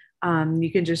 you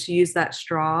can just use that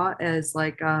straw as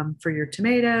like for your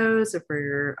tomatoes or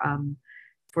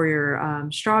for your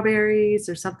strawberries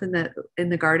or something that in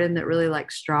the garden that really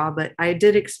likes straw. But I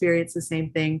did experience the same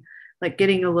thing, like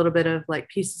getting a little bit of like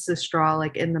pieces of straw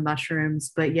like in the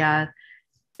mushrooms. But yeah,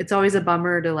 it's always a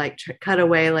bummer to like cut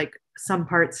away like some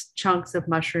chunks of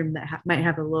mushroom that might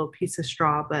have a little piece of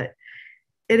straw. But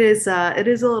it is a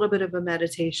little bit of a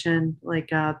meditation,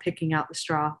 like picking out the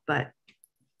straw. But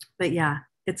yeah,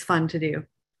 it's fun to do.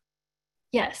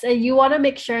 Yes, and you want to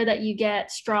make sure that you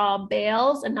get straw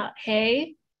bales and not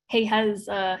hay. Hay has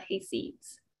hay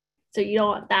seeds, so you don't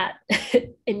want that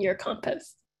in your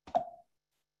compost.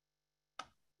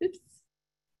 Oops.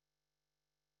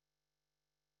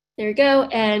 There you go.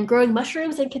 And growing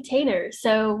mushrooms in containers.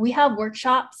 So we have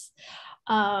workshops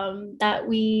that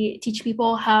we teach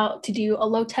people how to do a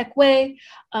low-tech way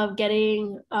of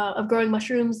growing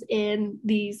mushrooms in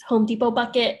these Home Depot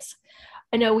buckets.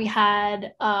 I know we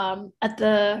had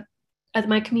at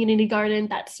my community garden,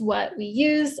 that's what we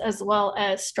use, as well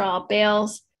as straw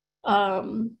bales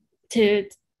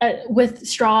with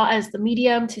straw as the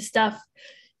medium to stuff,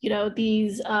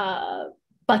 these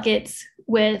buckets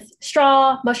with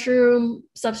straw, mushroom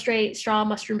substrate, straw,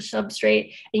 mushroom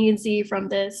substrate. And you can see from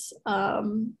this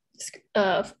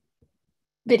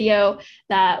video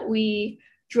that we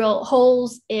drill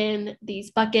holes in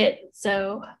these buckets.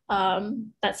 So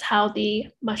that's how the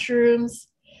mushrooms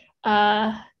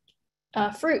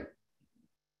fruit.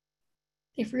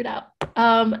 They fruit out.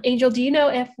 Angel, do you know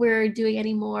if we're doing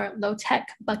any more low-tech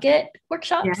bucket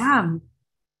workshops? Yeah,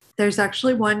 there's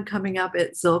actually one coming up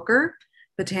at Zilker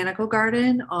Botanical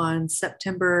Garden on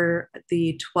September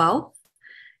the 12th.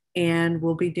 And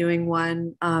we'll be doing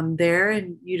one there,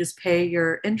 and you just pay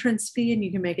your entrance fee and you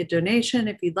can make a donation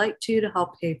if you'd like to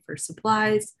help pay for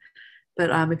supplies. But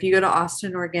if you go to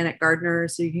Austin Organic Gardener,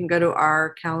 so you can go to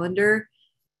our calendar,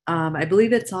 I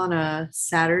believe it's on a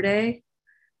Saturday.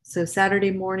 So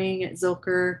Saturday morning at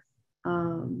Zilker,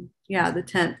 the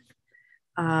 10th.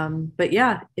 But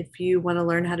yeah, if you want to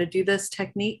learn how to do this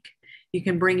technique, you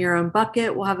can bring your own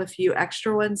bucket. We'll have a few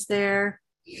extra ones there.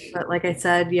 But like I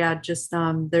said, yeah, just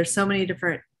there's so many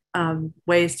different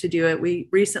ways to do it. We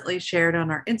recently shared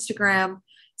on our Instagram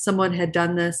someone had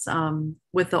done this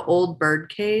with the old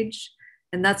bird cage,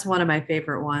 and that's one of my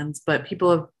favorite ones. But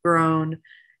people have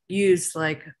used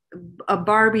like a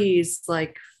Barbie's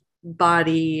like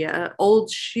body,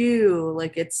 old shoe.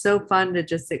 Like it's so fun to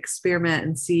just experiment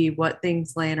and see what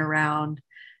things laying around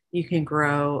you can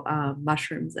grow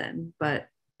mushrooms in. But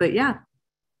yeah.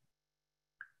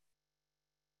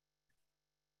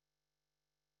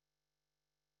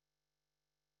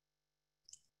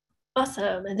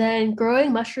 Awesome. And then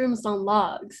growing mushrooms on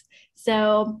logs.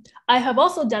 So I have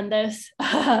also done this.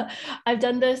 I've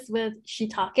done this with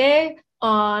shiitake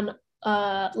on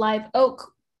live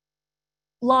oak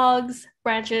logs,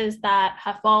 branches that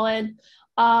have fallen.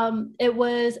 It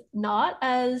was not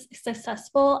as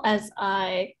successful as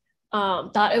I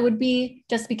thought it would be,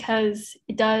 just because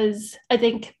I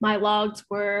think my logs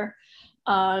were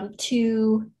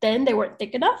too thin, they weren't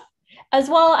thick enough, as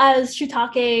well as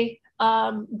shiitake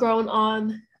grown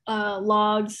on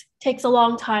logs takes a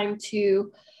long time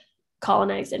to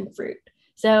colonize in fruit.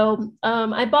 So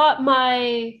I bought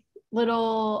my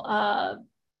little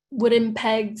wooden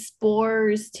peg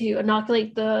spores to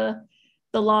inoculate the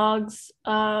logs.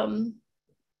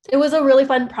 It was a really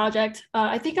fun project.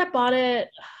 I think I bought it.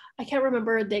 I can't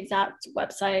remember the exact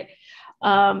website.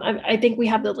 I think we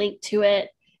have the link to it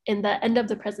in the end of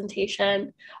the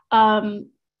presentation.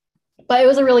 But it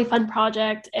was a really fun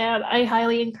project, and I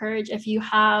highly encourage, if you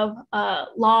have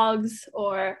logs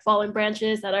or fallen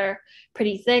branches that are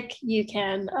pretty thick, you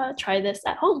can try this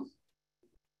at home.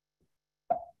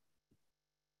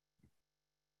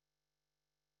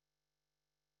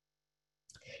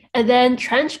 And then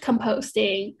trench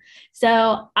composting.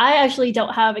 So I actually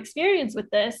don't have experience with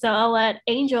this, so I'll let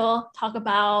Angel talk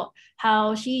about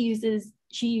how she used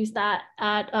that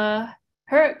at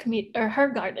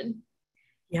her garden.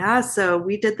 Yeah, so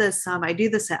we did this. I do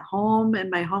this at home in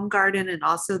my home garden and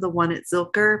also the one at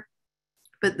Zilker.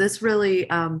 But this really,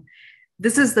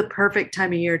 this is the perfect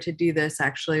time of year to do this,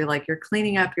 actually. Like you're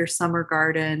cleaning up your summer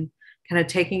garden, kind of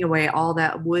taking away all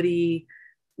that woody,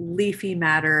 leafy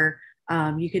matter.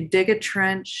 You can dig a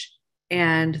trench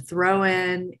and throw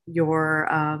in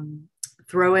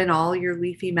all your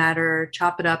leafy matter,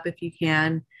 chop it up if you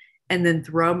can, and then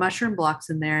throw mushroom blocks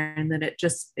in there, and then it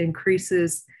just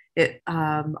increases it.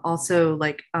 Also,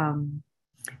 like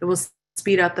it will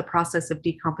speed up the process of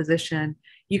decomposition.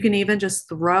 You can even just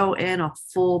throw in a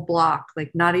full block,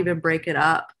 like not even break it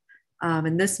up.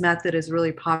 And this method is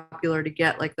really popular to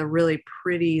get like the really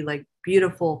pretty, like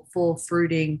beautiful, full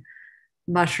fruiting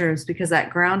mushrooms, because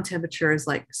that ground temperature is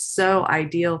like so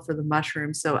ideal for the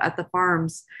mushrooms. So at the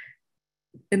farms,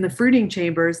 in the fruiting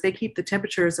chambers, they keep the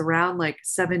temperatures around like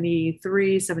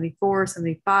 73, 74,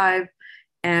 75.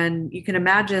 And you can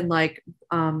imagine like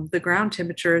the ground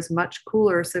temperature is much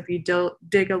cooler. So if you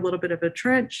dig a little bit of a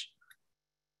trench,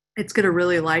 it's going to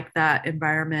really like that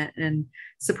environment. And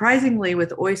surprisingly,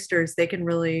 with oysters, they can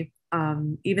really,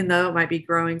 even though it might be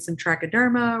growing some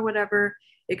trichoderma or whatever,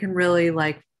 it can really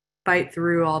like fight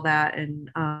through all that, and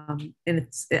it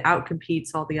outcompetes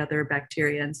all the other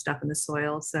bacteria and stuff in the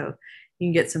soil. So you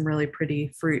can get some really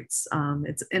pretty fruits.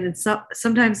 It's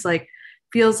sometimes like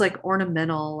feels like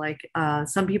ornamental. Like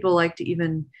some people like to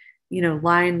even,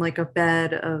 line like a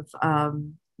bed of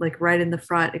like right in the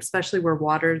front, especially where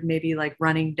water maybe like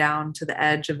running down to the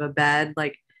edge of a bed.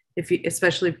 Like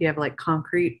especially if you have like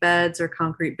concrete beds or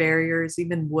concrete barriers,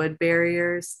 even wood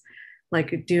barriers,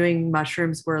 like doing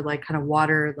mushrooms where like kind of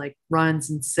water like runs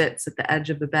and sits at the edge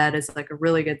of the bed is like a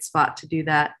really good spot to do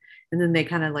that. And then they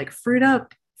kind of like fruit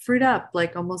up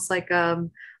like almost like a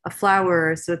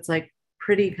flower. So it's like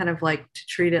pretty, kind of like to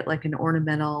treat it like an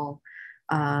ornamental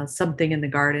something in the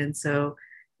garden. So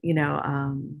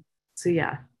so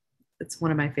yeah, it's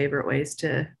one of my favorite ways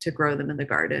to grow them in the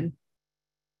garden.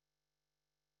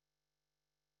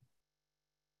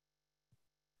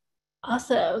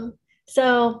 Awesome.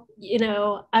 So,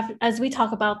 as we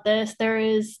talk about this, there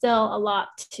is still a lot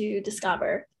to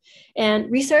discover. And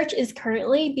research is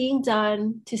currently being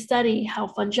done to study how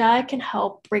fungi can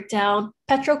help break down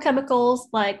petrochemicals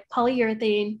like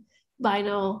polyurethane,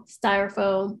 vinyl,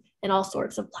 styrofoam, and all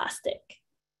sorts of plastic.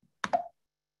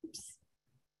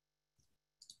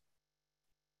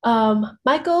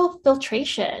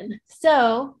 Mycofiltration.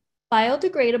 So,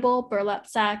 biodegradable burlap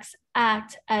sacks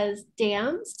act as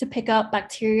dams to pick up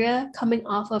bacteria coming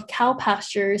off of cow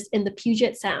pastures in the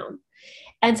Puget Sound.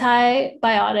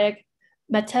 Antibiotic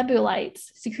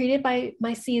metabolites secreted by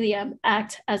mycelium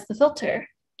act as the filter.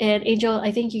 And Angel,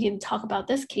 I think you can talk about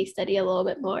this case study a little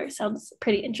bit more. Sounds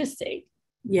pretty interesting.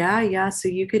 Yeah. So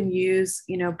you can use,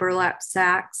 burlap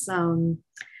sacks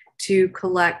to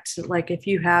collect, like if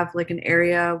you have like an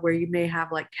area where you may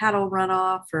have like cattle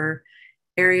runoff or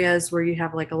areas where you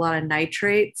have like a lot of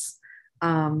nitrates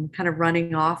kind of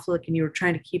running off, like, and you were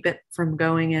trying to keep it from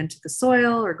going into the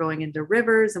soil or going into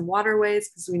rivers and waterways,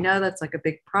 because we know that's like a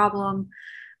big problem.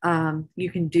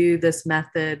 You can do this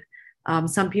method.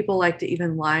 Some people like to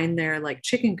even line their like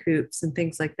chicken coops and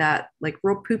things like that, like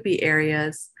real poopy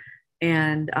areas,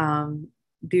 and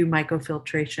do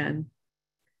mycofiltration.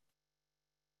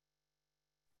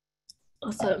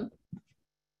 Awesome.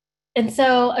 And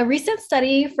so a recent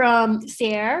study from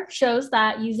Sierre shows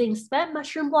that using spent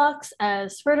mushroom blocks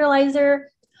as fertilizer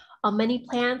on many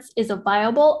plants is a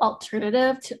viable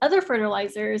alternative to other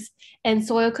fertilizers and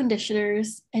soil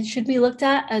conditioners, and should be looked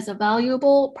at as a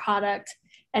valuable product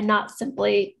and not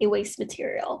simply a waste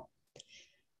material.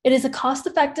 It is a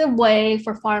cost-effective way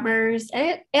for farmers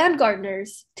and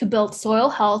gardeners to build soil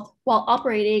health while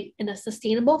operating in a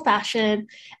sustainable fashion,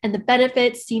 and the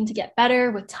benefits seem to get better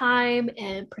with time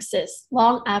and persist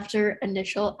long after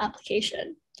initial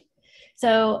application.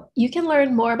 So you can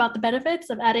learn more about the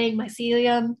benefits of adding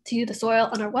mycelium to the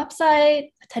soil on our website,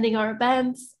 attending our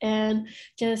events, and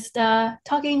just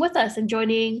talking with us and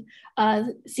joining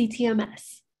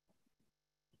CTMS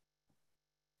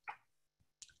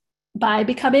by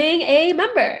becoming a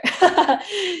member.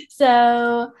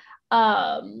 So,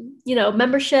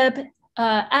 membership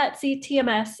at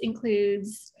CTMS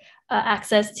includes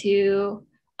access to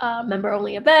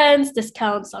member-only events,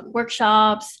 discounts on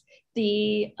workshops,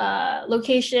 the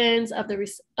locations of the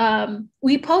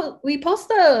we post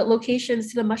the locations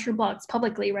to the mushroom blocks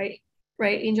publicly, right,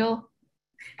 Angel?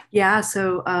 Yeah,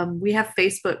 so we have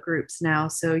Facebook groups now,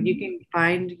 so you can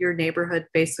find your neighborhood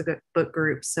Facebook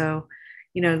group. So,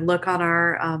 look on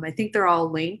our I think they're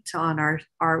all linked on our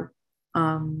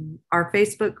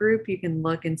Facebook group. You can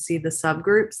look and see the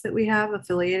subgroups that we have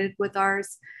affiliated with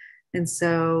ours. And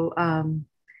so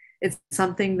it's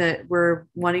something that we're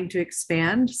wanting to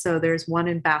expand. So there's one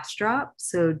in Bastrop.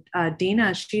 So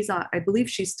Dina, I believe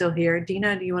she's still here.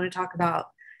 Dina, do you want to talk about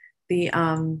the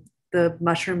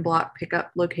mushroom block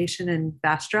pickup location in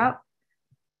Bastrop?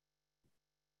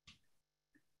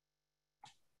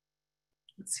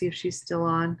 Let's see if she's still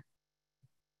on.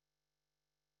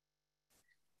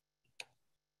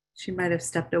 She might have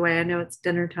stepped away. I know it's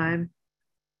dinner time.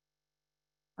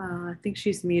 I think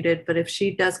she's muted, but if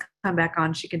she does come back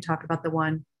on, she can talk about the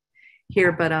one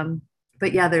here.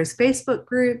 But yeah, there's Facebook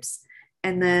groups.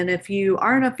 And then if you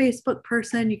aren't a Facebook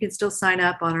person, you can still sign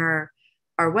up on our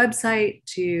website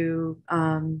to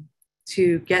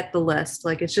get the list.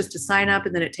 Like, it's just to sign up,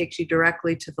 and then it takes you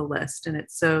directly to the list. And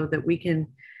it's so that we can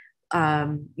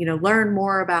learn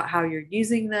more about how you're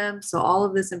using them. So all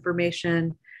of this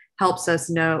information helps us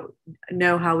know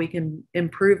how we can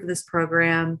improve this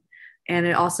program. And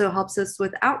it also helps us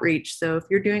with outreach. So if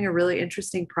you're doing a really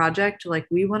interesting project, like,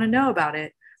 we want to know about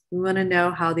it. We want to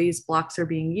know how these blocks are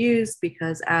being used,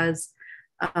 because as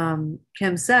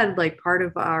Kim said, like, part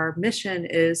of our mission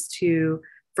is to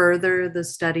further the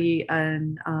study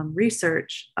and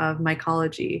research of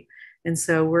mycology. And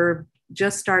so we're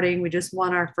just starting. We just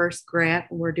won our first grant,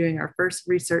 and we're doing our first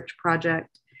research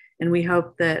project. And we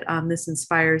hope that this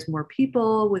inspires more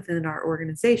people within our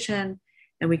organization,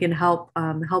 and we can help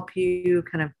you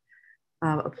kind of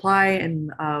apply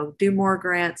and do more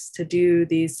grants to do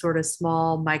these sort of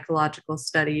small mycological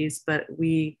studies. But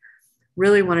we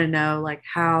really want to know, like,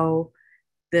 how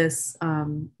this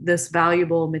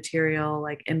valuable material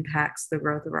like impacts the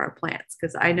growth of our plants.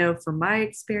 Because I know from my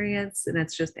experience, and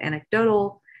it's just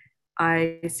anecdotal,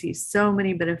 I see so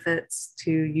many benefits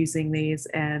to using these.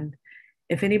 And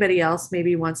if anybody else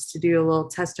maybe wants to do a little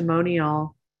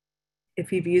testimonial,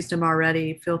 if you've used them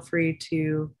already, feel free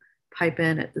to pipe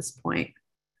in at this point.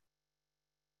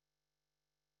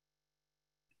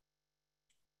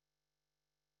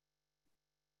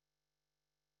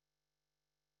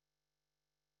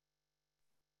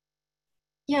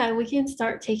 Yeah, we can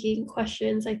start taking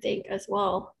questions, I think, as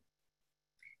well.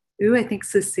 Ooh, I think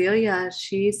Cecilia,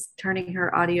 she's turning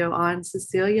her audio on.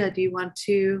 Cecilia, do you want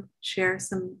to share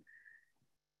some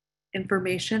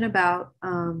information about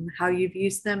how you've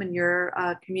used them in your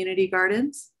community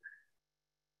gardens?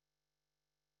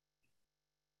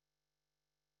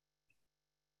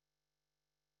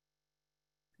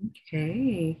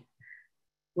 Okay,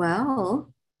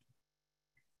 well,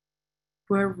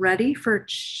 we're ready for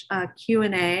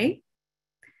Q&A.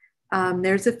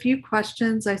 There's a few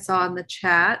questions I saw in the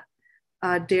chat.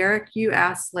 Derek, you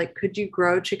asked, like, could you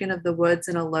grow chicken of the woods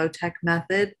in a low-tech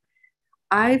method?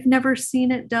 I've never seen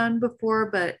it done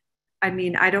before, but I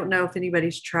mean, I don't know if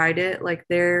anybody's tried it. Like,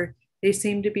 They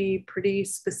seem to be pretty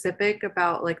specific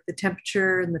about like the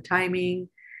temperature and the timing.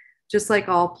 Just like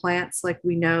all plants, like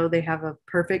we know they have a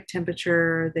perfect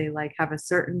temperature, they like have a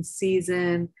certain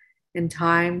season and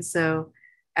time. So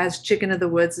as chicken of the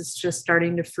woods is just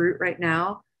starting to fruit right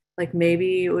now, like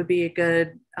maybe it would be a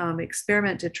good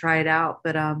experiment to try it out.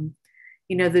 But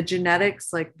the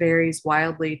genetics like varies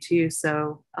wildly too.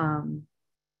 So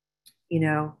you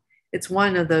know, it's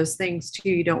one of those things too.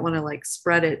 You don't want to like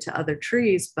spread it to other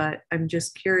trees, but I'm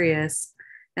just curious.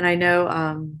 And I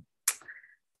know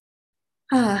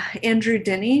Andrew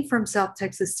Denny from South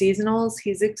Texas Seasonals,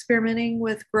 he's experimenting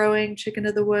with growing chicken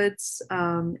of the woods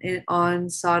on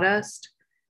sawdust.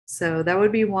 So that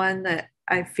would be one that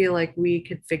I feel like we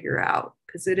could figure out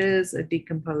because it is a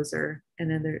decomposer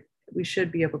and then we should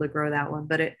be able to grow that one,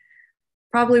 but it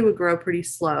probably would grow pretty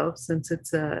slow since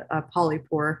it's a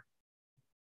polypore.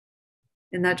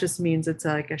 And that just means it's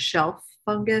like a shelf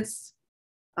fungus.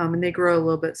 And they grow a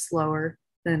little bit slower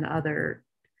than other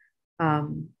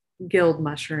guild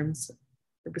mushrooms,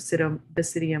 or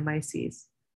Basidiomyces.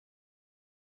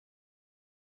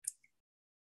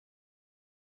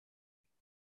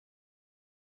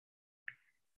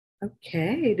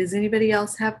 Okay, does anybody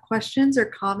else have questions or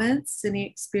comments? Any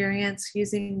experience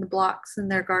using the blocks in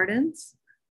their gardens?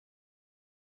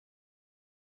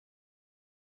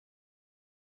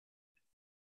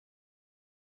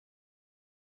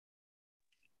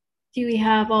 Do we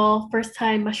have all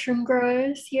first-time mushroom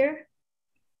growers here?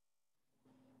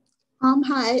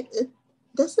 Hi,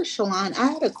 this is Shalon.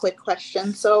 I had a quick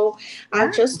question. So I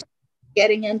Yeah. just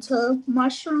getting into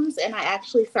mushrooms and I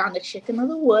actually found a chicken of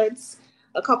the woods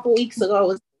a couple weeks ago. It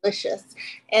was delicious.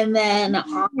 And then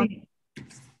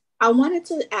I wanted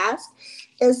to ask,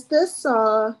 is this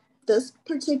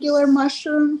particular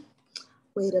mushroom?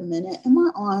 Wait a minute, am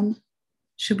I on?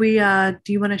 Should we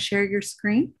do you want to share your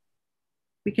screen?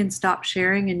 We can stop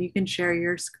sharing and you can share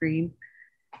your screen.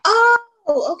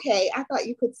 Oh, okay. I thought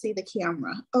you could see the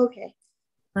camera. Okay.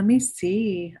 Let me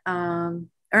see. Or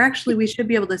actually, we should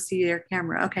be able to see your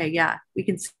camera. Okay, yeah, we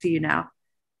can see you now.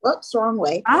 Whoops, wrong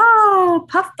way. Oh,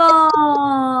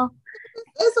 puffball.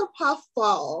 It's a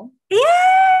puffball.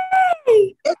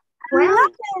 Yay! It's brown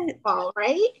puffball,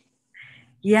 right?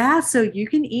 Yeah, so you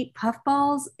can eat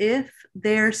puffballs if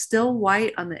they're still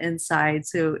white on the inside.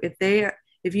 So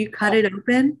if you cut it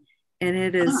open and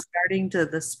it is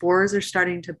the spores are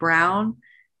starting to brown,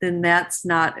 then that's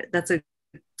a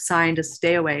sign to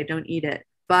stay away. Don't eat it.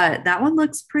 But that one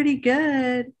looks pretty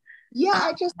good. Yeah,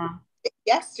 I just did it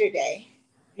yesterday.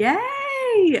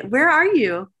 Yay! Where are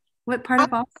you? What part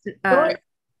of Austin?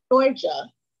 Georgia.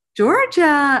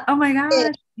 Georgia. Oh my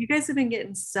gosh. You guys have been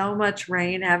getting so much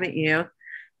rain, haven't you?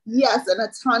 Yes, and a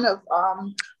ton of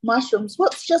mushrooms.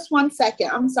 Whoops, just 1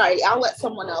 second. I'm sorry. I'll let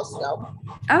someone else go.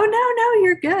 Oh, no,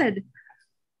 you're good.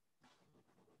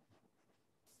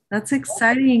 That's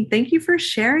exciting. Thank you for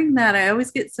sharing that. I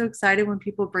always get so excited when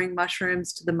people bring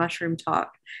mushrooms to the mushroom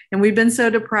talk. And we've been so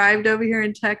deprived over here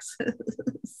in Texas.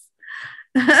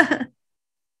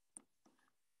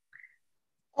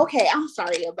 Okay, I'm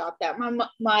sorry about that.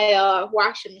 My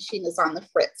washing machine is on the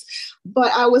fritz.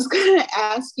 But I was gonna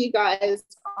ask you guys,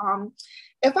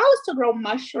 if I was to grow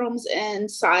mushrooms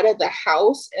inside of the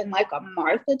house in like a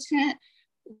Martha tent,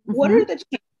 what are the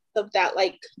chances of that,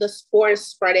 like the spores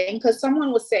spreading? Because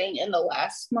someone was saying in the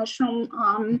last mushroom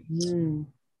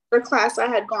class I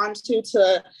had gone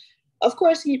to, of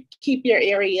course, you keep your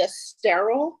area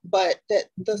sterile, but that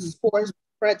the spores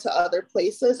spread to other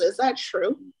places. Is that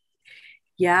true?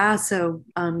 Yeah. So,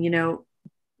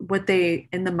 what they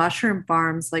in the mushroom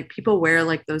farms, like people wear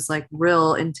like those like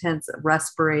real intense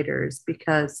respirators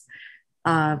because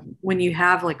when you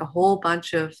have like a whole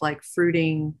bunch of like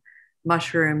fruiting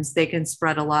mushrooms, they can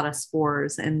spread a lot of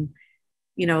spores. And,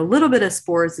 a little bit of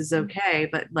spores is okay,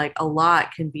 but like a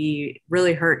lot can be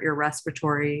really hurt your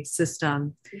respiratory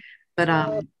system.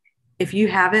 But if you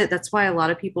have it, that's why a lot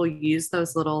of people use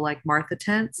those little like Martha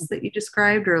tents that you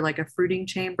described, or like a fruiting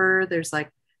chamber. There's like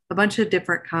a bunch of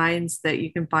different kinds that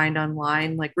you can find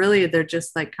online. Like really, they're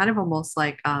just like kind of almost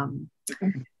like a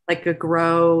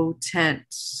grow tent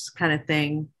kind of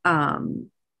thing.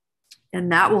 And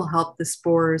that will help the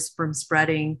spores from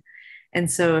spreading.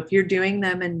 And so if you're doing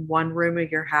them in one room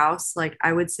of your house, like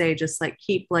I would say just like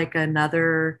keep like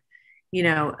another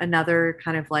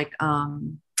kind of like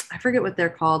I forget what they're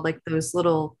called, like those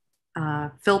little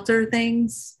filter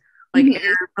things, like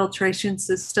air filtration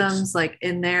systems, like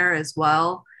in there as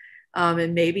well.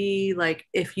 And maybe like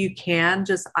if you can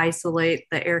just isolate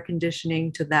the air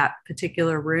conditioning to that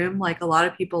particular room. Like a lot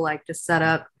of people like to set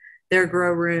up their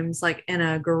grow rooms like in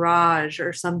a garage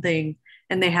or something,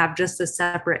 and they have just a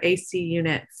separate AC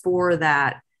unit for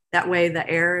that. That way the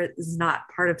air is not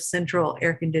part of central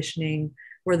air conditioning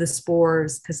where the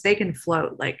spores, because they can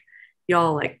float like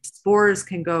y'all, like spores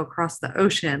can go across the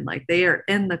ocean, like they are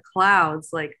in the clouds,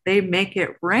 like they make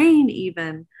it rain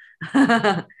even.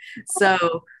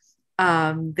 So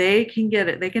they can get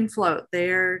it, they can float,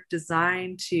 they're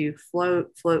designed to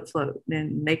float,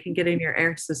 and they can get in your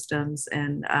air systems.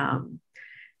 And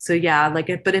so yeah,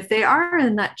 like but if they are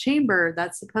in that chamber,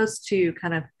 that's supposed to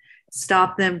kind of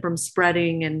stop them from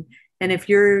spreading. And if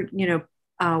you're,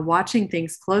 watching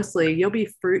things closely, you'll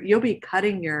be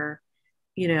cutting your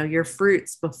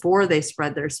fruits before they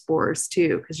spread their spores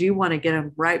too, because you want to get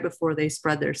them right before they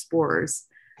spread their spores.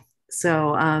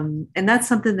 So and that's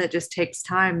something that just takes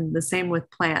time. The same with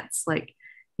plants, like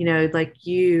like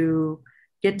you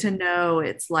get to know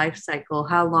its life cycle,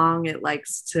 how long it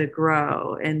likes to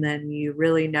grow, and then you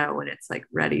really know when it's like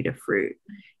ready to fruit.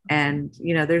 And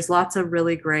there's lots of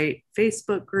really great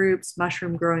Facebook groups,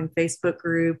 mushroom growing Facebook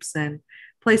groups, and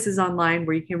places online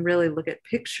where you can really look at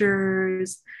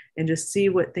pictures and just see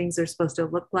what things are supposed to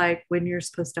look like, when you're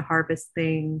supposed to harvest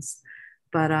things.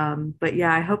 But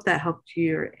yeah, I hope that helped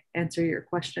you answer your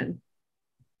question.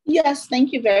 Yes,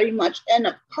 thank you very much. And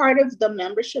a part of the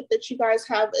membership that you guys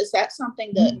have, is that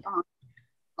something that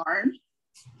learned?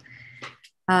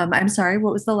 I'm sorry,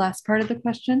 what was the last part of the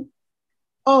question?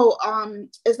 Oh,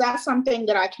 is that something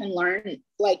that I can learn,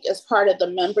 like as part of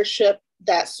the membership,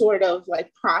 that sort of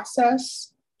like process?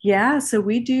 Yeah, so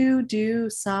we do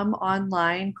some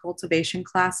online cultivation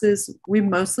classes. We've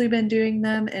mostly been doing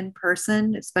them in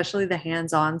person, especially the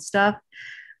hands-on stuff.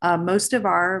 Most of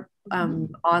our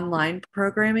online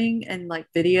programming and like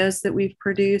videos that we've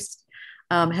produced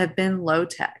have been low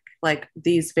tech, like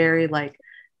these very like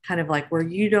kind of like where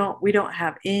we don't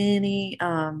have any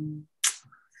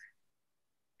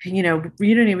you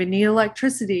don't even need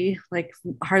electricity, like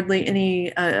hardly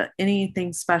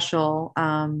anything special.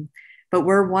 But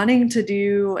we're wanting to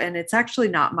do, and it's actually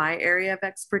not my area of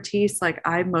expertise. Like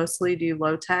I mostly do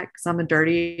low tech because I'm a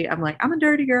dirty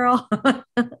girl.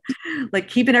 Like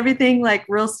keeping everything like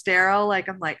real sterile. Like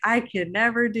I'm like, I could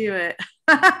never do it.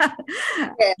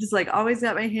 Just like always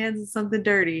got my hands in something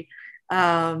dirty.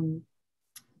 But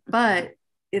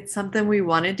it's something we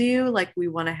want to do. Like we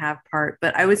want to have part,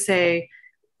 but I would say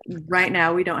right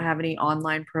now we don't have any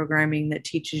online programming that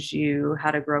teaches you how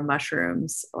to grow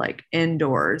mushrooms like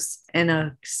indoors in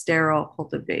a sterile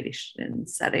cultivation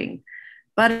setting,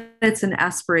 but it's an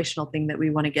aspirational thing that we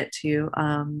want to get to.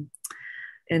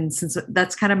 And since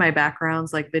that's kind of my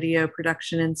background's like video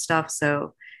production and stuff,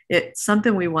 so it's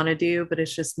something we want to do, but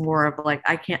it's just more of like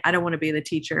I don't want to be the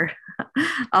teacher.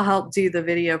 I'll help do the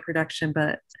video production,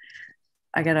 but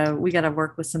we gotta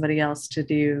work with somebody else to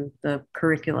do the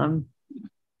curriculum.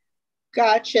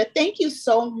 Gotcha. Thank you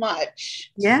so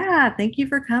much. Yeah, thank you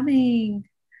for coming.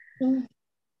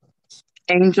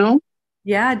 Angel?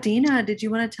 Yeah, Dina, did you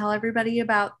want to tell everybody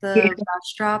about the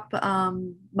Bastrop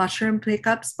mushroom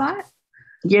pickup spot?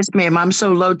 Yes, ma'am. I'm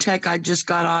so low tech, I just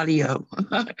got audio.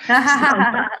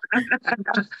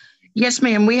 Yes,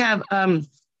 ma'am. We have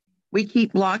we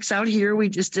keep blocks out here. We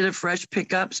just did a fresh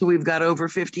pickup, so we've got over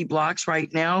 50 blocks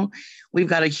right now. We've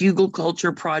got a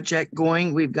hugelculture project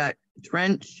going. We've got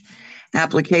trench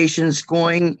applications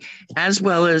going, as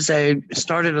well as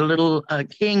started a little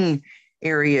king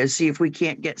area, see if we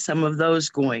can't get some of those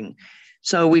going.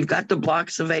 So we've got the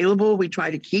blocks available. We try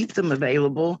to keep them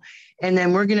available. And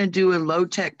then we're going to do a low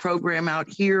tech program out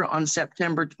here on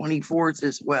September 24th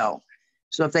as well.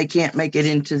 So if they can't make it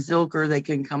into Zilker, they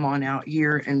can come on out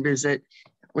here and visit.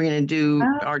 We're going to do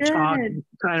our talk,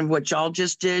 kind of what y'all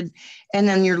just did, and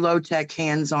then your low tech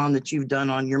hands-on that you've done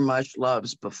on your mush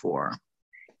loves before.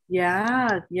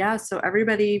 Yeah. So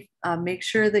everybody make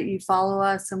sure that you follow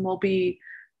us, and we'll be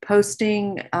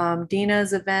posting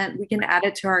Dina's event. We can add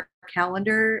it to our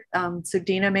calendar. So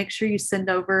Dina, make sure you send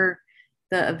over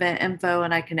the event info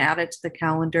and I can add it to the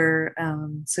calendar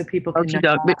so people can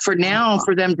know. But for now,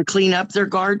 for them to clean up their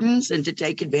gardens and to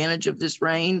take advantage of this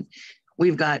rain,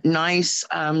 we've got nice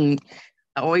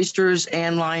oysters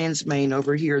and lion's mane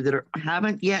over here that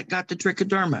haven't yet got the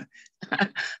trichoderma.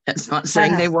 That's not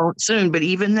saying they won't soon, but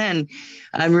even then,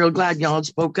 I'm real glad y'all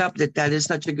spoke up that is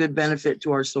such a good benefit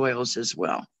to our soils as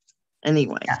well.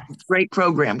 Anyway, great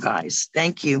program, guys.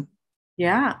 Thank you.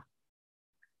 Yeah.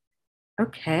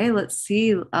 Okay, let's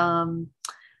see. I'm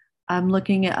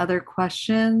looking at other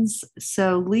questions.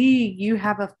 So Lee, you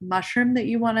have a mushroom that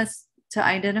you want us to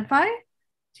identify?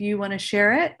 Do you want to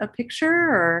share it, a picture,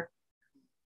 or?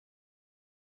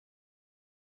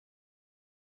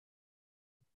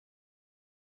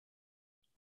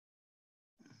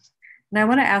 And I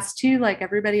want to ask too, like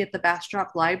everybody at the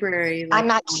Bastrop Library, I'm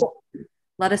like not sure.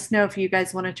 let us know if you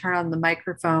guys want to turn on the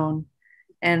microphone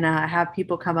and have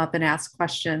people come up and ask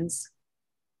questions.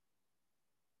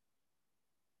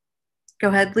 Go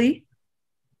ahead, Lee.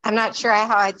 I'm not sure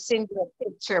how I'd send you a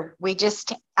picture.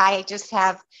 I just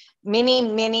have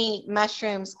many, many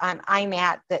mushrooms on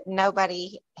IMAT that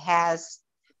nobody has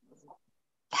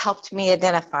helped me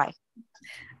identify.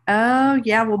 Oh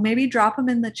yeah, well maybe drop them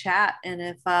in the chat, and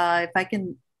if I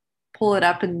can pull it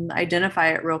up and identify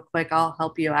it real quick, I'll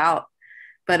help you out.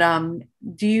 But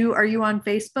are you on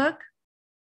Facebook?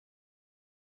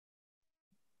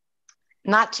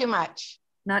 Not too much.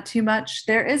 Not too much.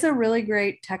 There is a really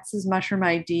great Texas Mushroom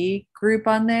ID group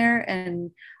on there, and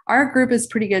our group is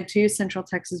pretty good too, Central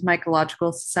Texas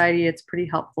Mycological Society. It's pretty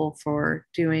helpful for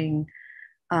doing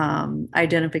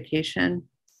identification.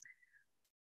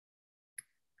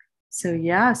 So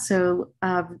yeah, so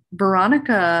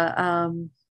Veronica,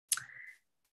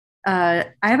 I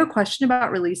have a question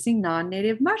about releasing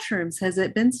non-native mushrooms. Has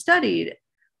it been studied?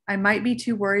 I might be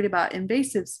too worried about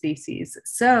invasive species.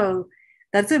 So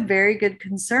that's a very good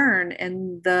concern.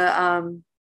 And there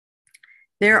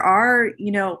are,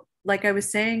 like I was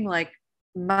saying, like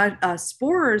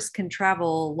spores can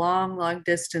travel long, long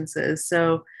distances.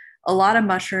 So a lot of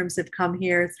mushrooms have come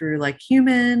here through like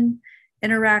human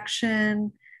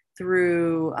interaction,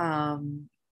 through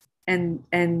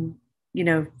and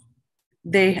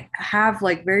they have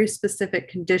like very specific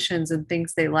conditions and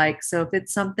things they like. So if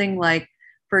it's something like,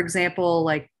 for example,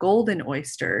 like golden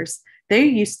oysters, they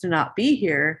used to not be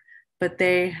here, but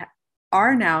they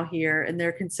are now here, and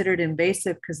they're considered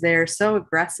invasive because they're so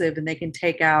aggressive and they can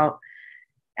take out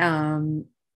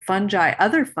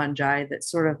other fungi that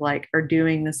sort of like are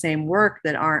doing the same work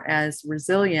that aren't as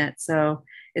resilient. So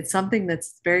it's something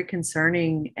that's very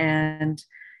concerning. And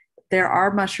there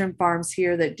are mushroom farms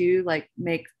here that do like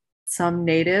make some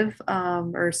native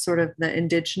or sort of the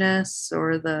indigenous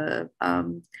or the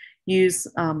use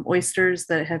oysters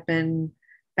that have been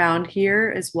found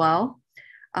here as well.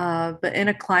 But in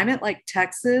a climate like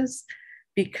Texas,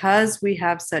 because we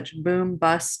have such boom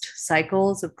bust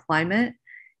cycles of climate,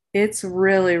 it's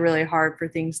really, really hard for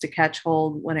things to catch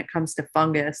hold when it comes to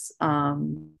fungus.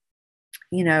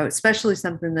 Especially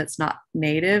something that's not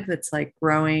native, that's like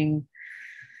growing,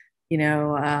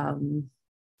 that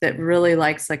really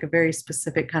likes like a very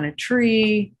specific kind of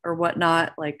tree or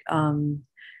whatnot. Like,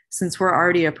 since we're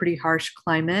already a pretty harsh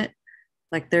climate,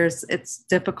 like it's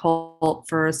difficult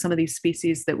for some of these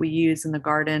species that we use in the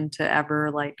garden to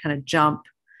ever like kind of jump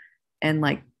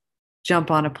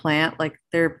on a plant. Like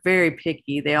they're very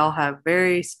picky. They all have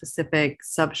very specific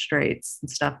substrates and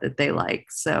stuff that they like.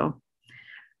 So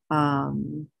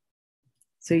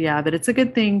yeah, but it's a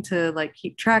good thing to like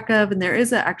keep track of. And there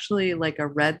is actually like a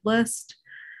red list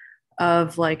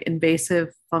of like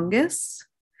invasive fungus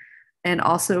and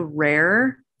also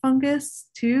rare fungus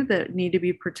too that need to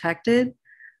be protected.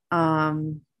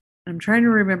 I'm trying to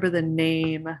remember the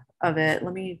name of it.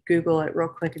 Let me Google it real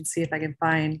quick and see if I can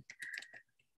find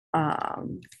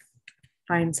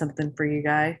something for you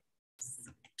guys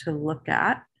to look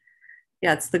at.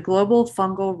 Yeah, it's the Global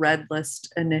Fungal Red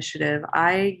List Initiative,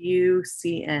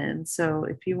 IUCN. So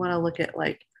if you want to look at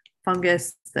like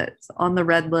fungus that's on the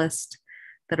red list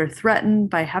that are threatened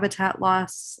by habitat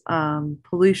loss,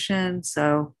 pollution.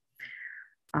 So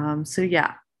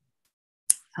yeah.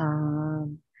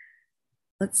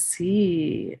 Let's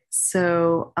see.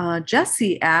 So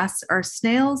Jesse asks, are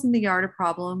snails in the yard a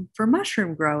problem for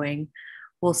mushroom growing?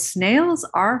 Well, snails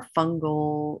are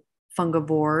fungivores.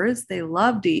 They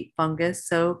love to eat fungus.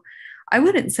 So I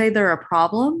wouldn't say they're a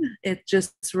problem. It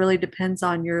just really depends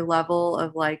on your level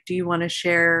of like, do you want to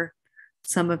share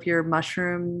some of your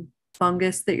mushroom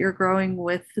fungus that you're growing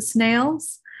with the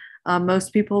snails?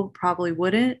 Most people probably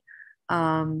wouldn't.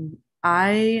 I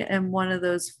am one of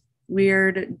those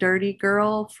weird, dirty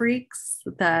girl freaks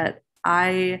that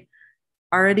I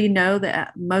already know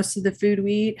that most of the food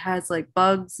we eat has like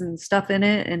bugs and stuff in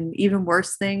it, and even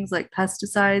worse things like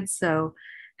pesticides. So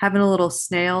having a little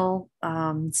snail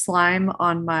slime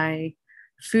on my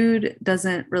food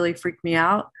doesn't really freak me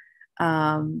out.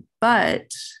 But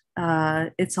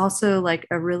it's also like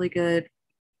a really good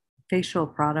facial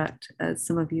product, as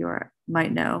some of you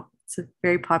might know. It's a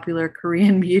very popular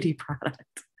Korean beauty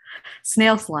product.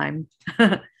 Snail slime.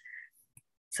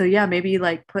 So yeah, maybe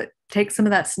like take some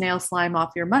of that snail slime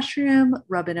off your mushroom,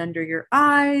 rub it under your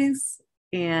eyes,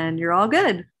 and you're all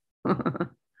good.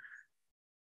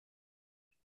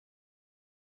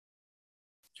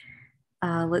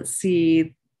 Let's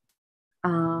see.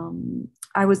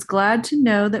 I was glad to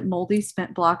know that moldy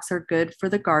cement blocks are good for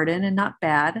the garden and not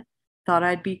bad. thought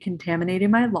I'd be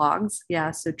contaminating my logs.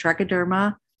 Yeah, so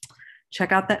trichoderma,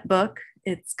 check out that book.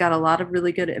 It's got a lot of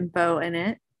really good info in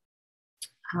it.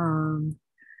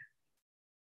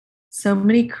 So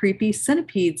many creepy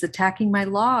centipedes attacking my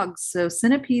logs. So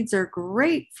centipedes are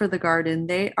great for the garden.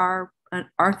 They are an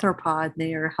arthropod.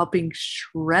 They are helping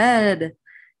shred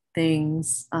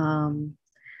things.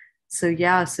 So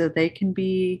yeah, so they can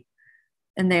be,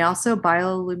 and they also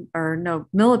millipede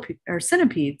or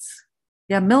centipedes.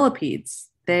 Yeah, millipedes.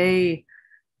 They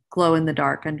glow in the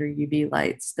dark under UV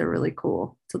lights. They're really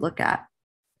cool to look at.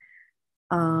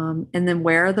 And then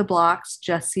where are the blocks?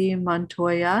 Jesse and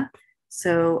Montoya.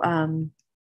 So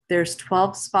there's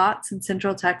 12 spots in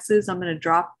Central Texas. I'm going to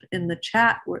drop in the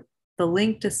chat the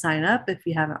link to sign up if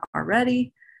you haven't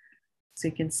already. So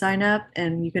you can sign up,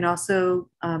 and you can also,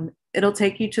 it'll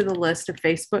take you to the list of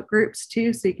Facebook groups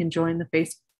too. So you can join the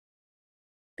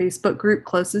Facebook group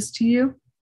closest to you.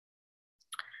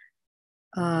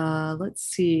 Let's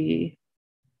see.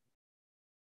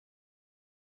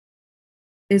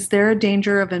 Is there a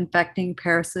danger of infecting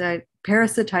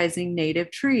parasitizing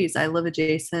native trees? I live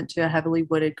adjacent to a heavily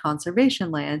wooded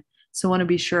conservation land, so I want to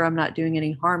be sure I'm not doing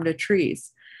any harm to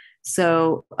trees.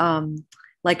 So,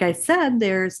 like I said,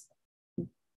 there's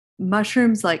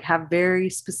mushrooms like have very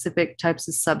specific types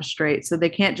of substrate, so they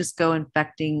can't just go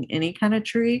infecting any kind of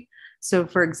tree. So,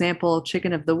 for example,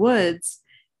 chicken of the woods,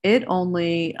 it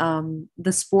only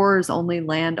the spores only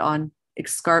land on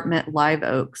escarpment live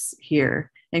oaks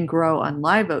here and grow on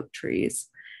live oak trees.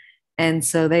 And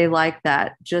so they like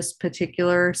that just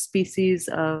particular species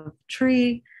of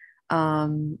tree.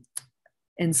 And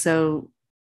so,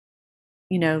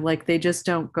 you know, like they just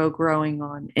don't go growing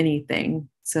on anything.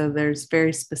 So there's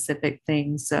very specific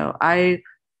things. So I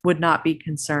would not be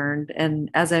concerned.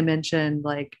 And as I mentioned,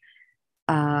 like,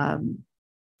 you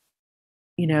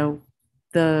know,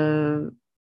 the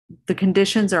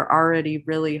conditions are already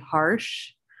really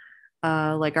harsh.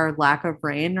 Like our lack of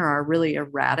rain or our really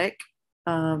erratic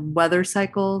weather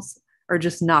cycles are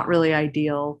just not really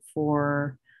ideal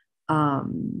for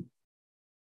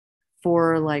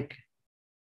like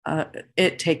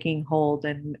it taking hold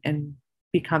and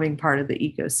becoming part of the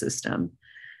ecosystem.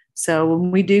 So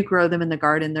when we do grow them in the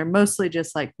garden, they're mostly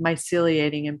just like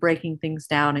myceliating and breaking things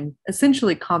down and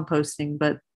essentially composting.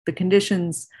 But the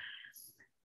conditions,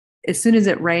 as soon as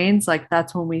it rains, like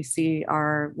that's when when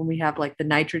we have like the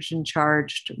nitrogen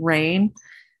charged rain,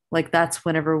 like that's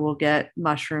whenever we'll get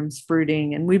mushrooms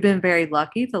fruiting. And we've been very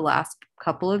lucky the last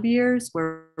couple of years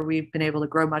where we've been able to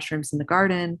grow mushrooms in the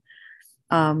garden.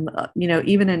 You know,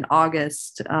 even in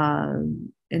August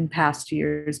in past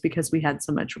years because we had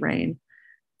so much rain.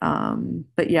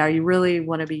 But yeah, you really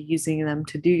want to be using them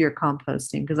to do your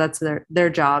composting because that's their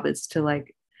job is to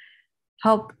like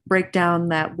help break down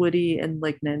that woody and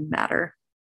lignin matter.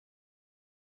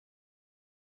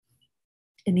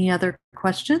 Any other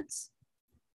questions?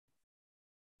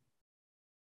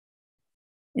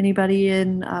 Anybody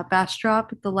in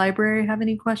Bastrop at the library have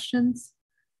any questions?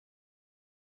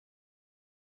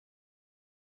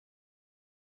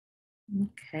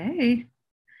 Okay.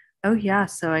 Oh yeah,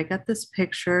 so I got this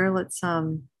picture. Let's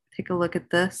take a look at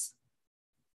this.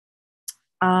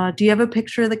 Do you have a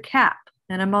picture of the cap?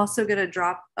 And I'm also going to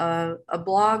drop a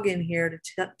blog in here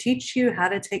to teach you how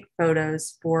to take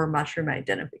photos for mushroom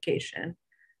identification.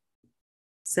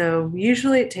 So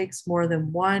usually it takes more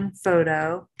than one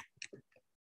photo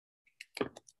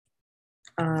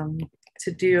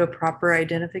to do a proper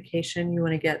identification. You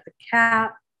want to get the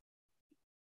cap.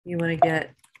 You want to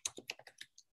get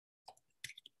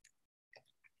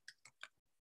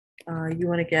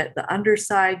the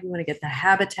underside, you want to get the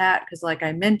habitat, because like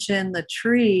I mentioned, the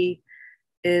tree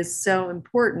is so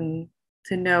important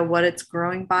to know what it's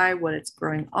growing by, what it's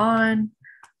growing on.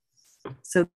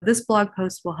 So this blog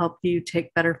post will help you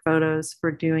take better photos for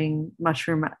getting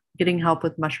help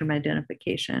with mushroom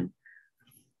identification.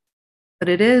 But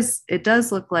it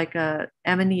does look like a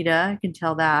amanita. I can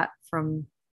tell that from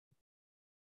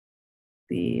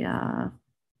the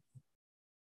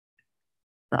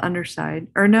underside,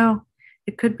 or no,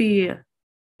 it could be a,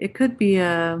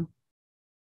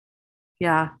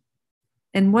 yeah.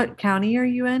 And what county are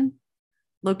you in?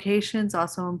 Location's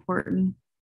also important.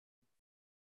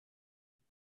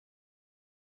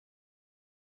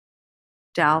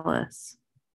 Dallas.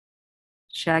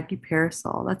 Shaggy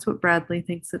parasol. That's what Bradley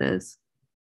thinks it is.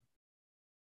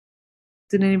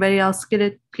 Did anybody else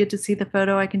get to see the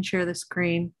photo? I can share the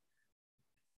screen.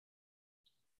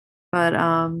 But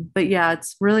yeah,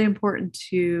 it's really important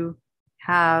to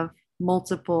have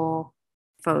multiple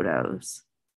photos.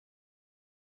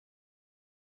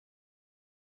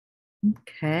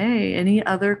 Okay, any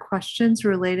other questions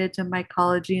related to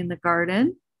mycology in the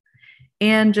garden?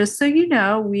 And just so you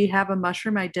know, we have a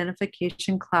mushroom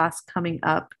identification class coming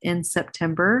up in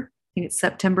September. I think it's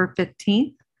September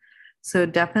 15th. So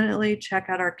definitely check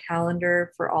out our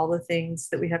calendar for all the things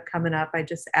that we have coming up. I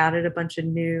just added a bunch of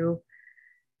new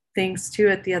things to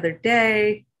it the other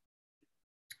day.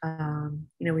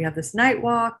 We have this night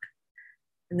walk,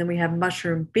 and then we have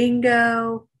mushroom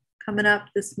bingo coming up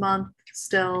this month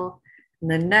still. And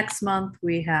then next month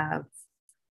we have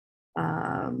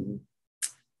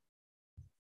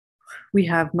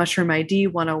Mushroom ID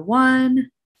 101.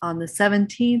 On the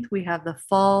 17th, we have the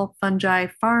Fall Fungi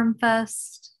Farm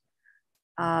Fest.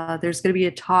 There's going to be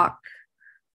a talk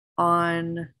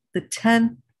on the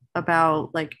 10th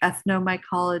about like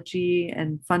ethnomycology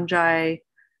and fungi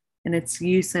and its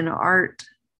use in art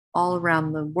all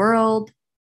around the world.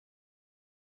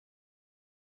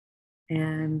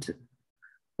 And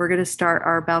we're going to start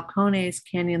our Balcones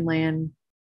Canyonland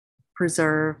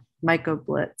Preserve Myco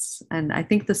Blitz. And I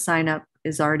think the sign up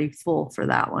is already full for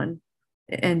that one.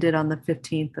 It ended on the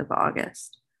 15th of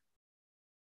August.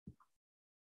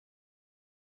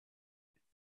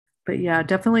 But yeah,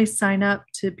 definitely sign up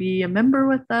to be a member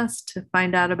with us to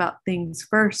find out about things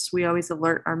first. We always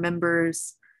alert our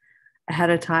members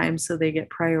ahead of time so they get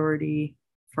priority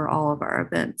for all of our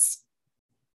events.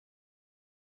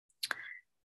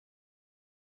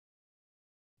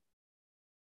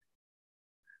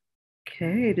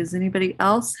 Okay, does anybody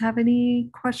else have any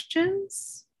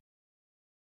questions?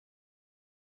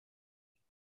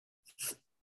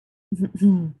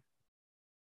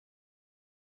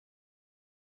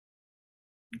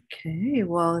 Okay,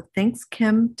 well, thanks,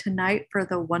 Kim, tonight for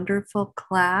the wonderful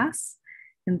class.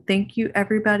 And thank you,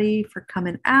 everybody, for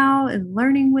coming out and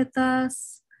learning with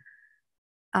us.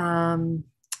 And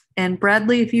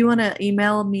Bradley, if you want to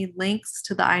email me links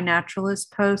to the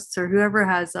iNaturalist posts, or whoever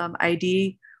has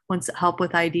ID, wants help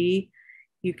with ID,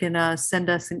 you can send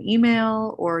us an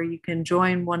email, or you can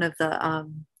join one of the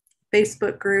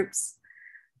Facebook groups.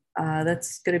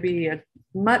 That's going to be a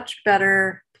much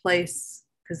better place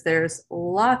because there's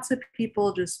lots of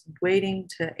people just waiting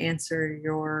to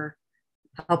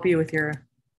help you with your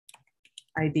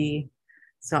ID.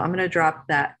 So I'm going to drop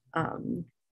that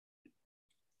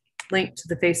link to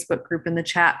the Facebook group in the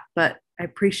chat, but I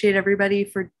appreciate everybody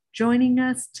for joining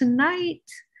us tonight,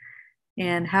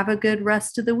 and have a good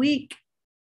rest of the week.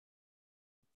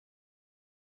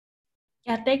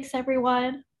 Yeah, thanks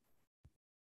everyone.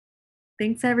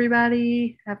 Thanks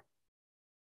everybody.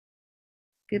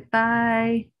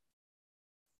 Goodbye.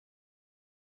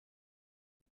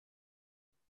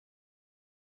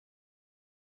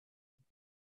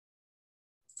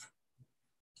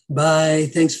 Bye.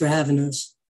 Thanks for having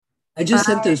us. I just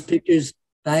sent those pictures.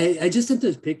 I just sent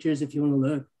those pictures if you want to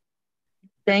look.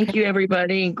 Thank you,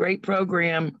 everybody. Great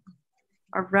program.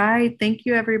 All right. Thank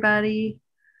you, everybody.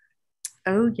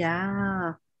 Oh,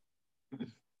 yeah.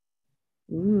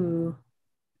 Ooh.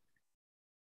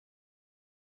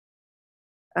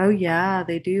 Oh, yeah.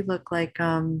 They do look like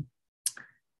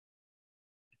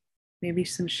maybe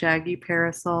some shaggy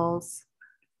parasols.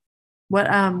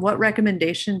 What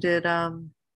recommendation did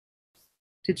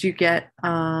you get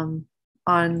on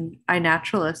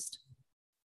iNaturalist?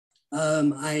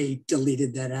 I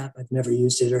deleted that app. I've never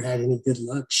used it or had any good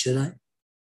luck. Should I?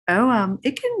 Oh,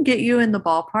 it can get you in the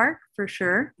ballpark for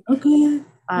sure. Okay.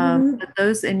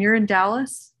 But you're in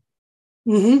Dallas?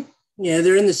 Mm-hmm. Yeah,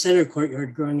 they're in the center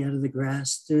courtyard growing out of the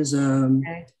grass. There's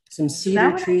some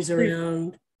cedar trees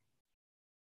around.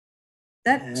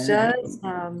 That does,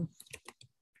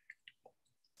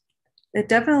 it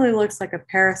definitely looks like a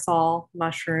parasol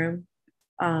mushroom.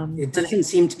 It doesn't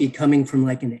seem to be coming from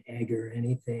like an egg or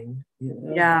anything. You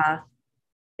know? Yeah,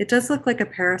 it does look like a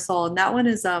parasol, and that one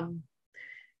is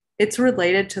it's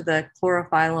related to the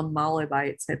chlorophyllum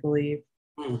mollibites, I believe.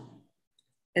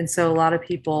 And so a lot of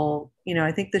people,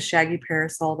 I think the shaggy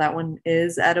parasol, that one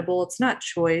is edible. It's not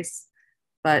choice,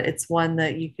 but it's one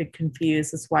that you could confuse.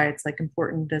 That's why it's like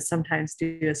important to sometimes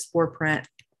do a spore print.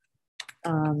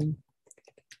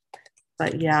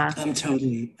 But yeah, I'm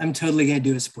totally gonna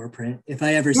do a spore print. If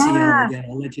I ever see them again,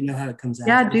 I'll let you know how it comes out.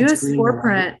 Yeah, do a spore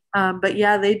print. But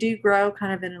yeah, they do grow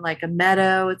kind of in like a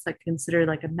meadow. It's like considered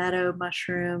like a meadow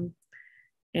mushroom.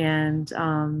 And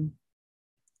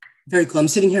very cool. I'm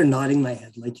sitting here nodding my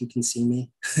head like you can see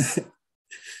me.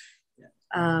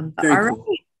 All right.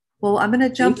 Well, I'm gonna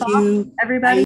jump off, everybody.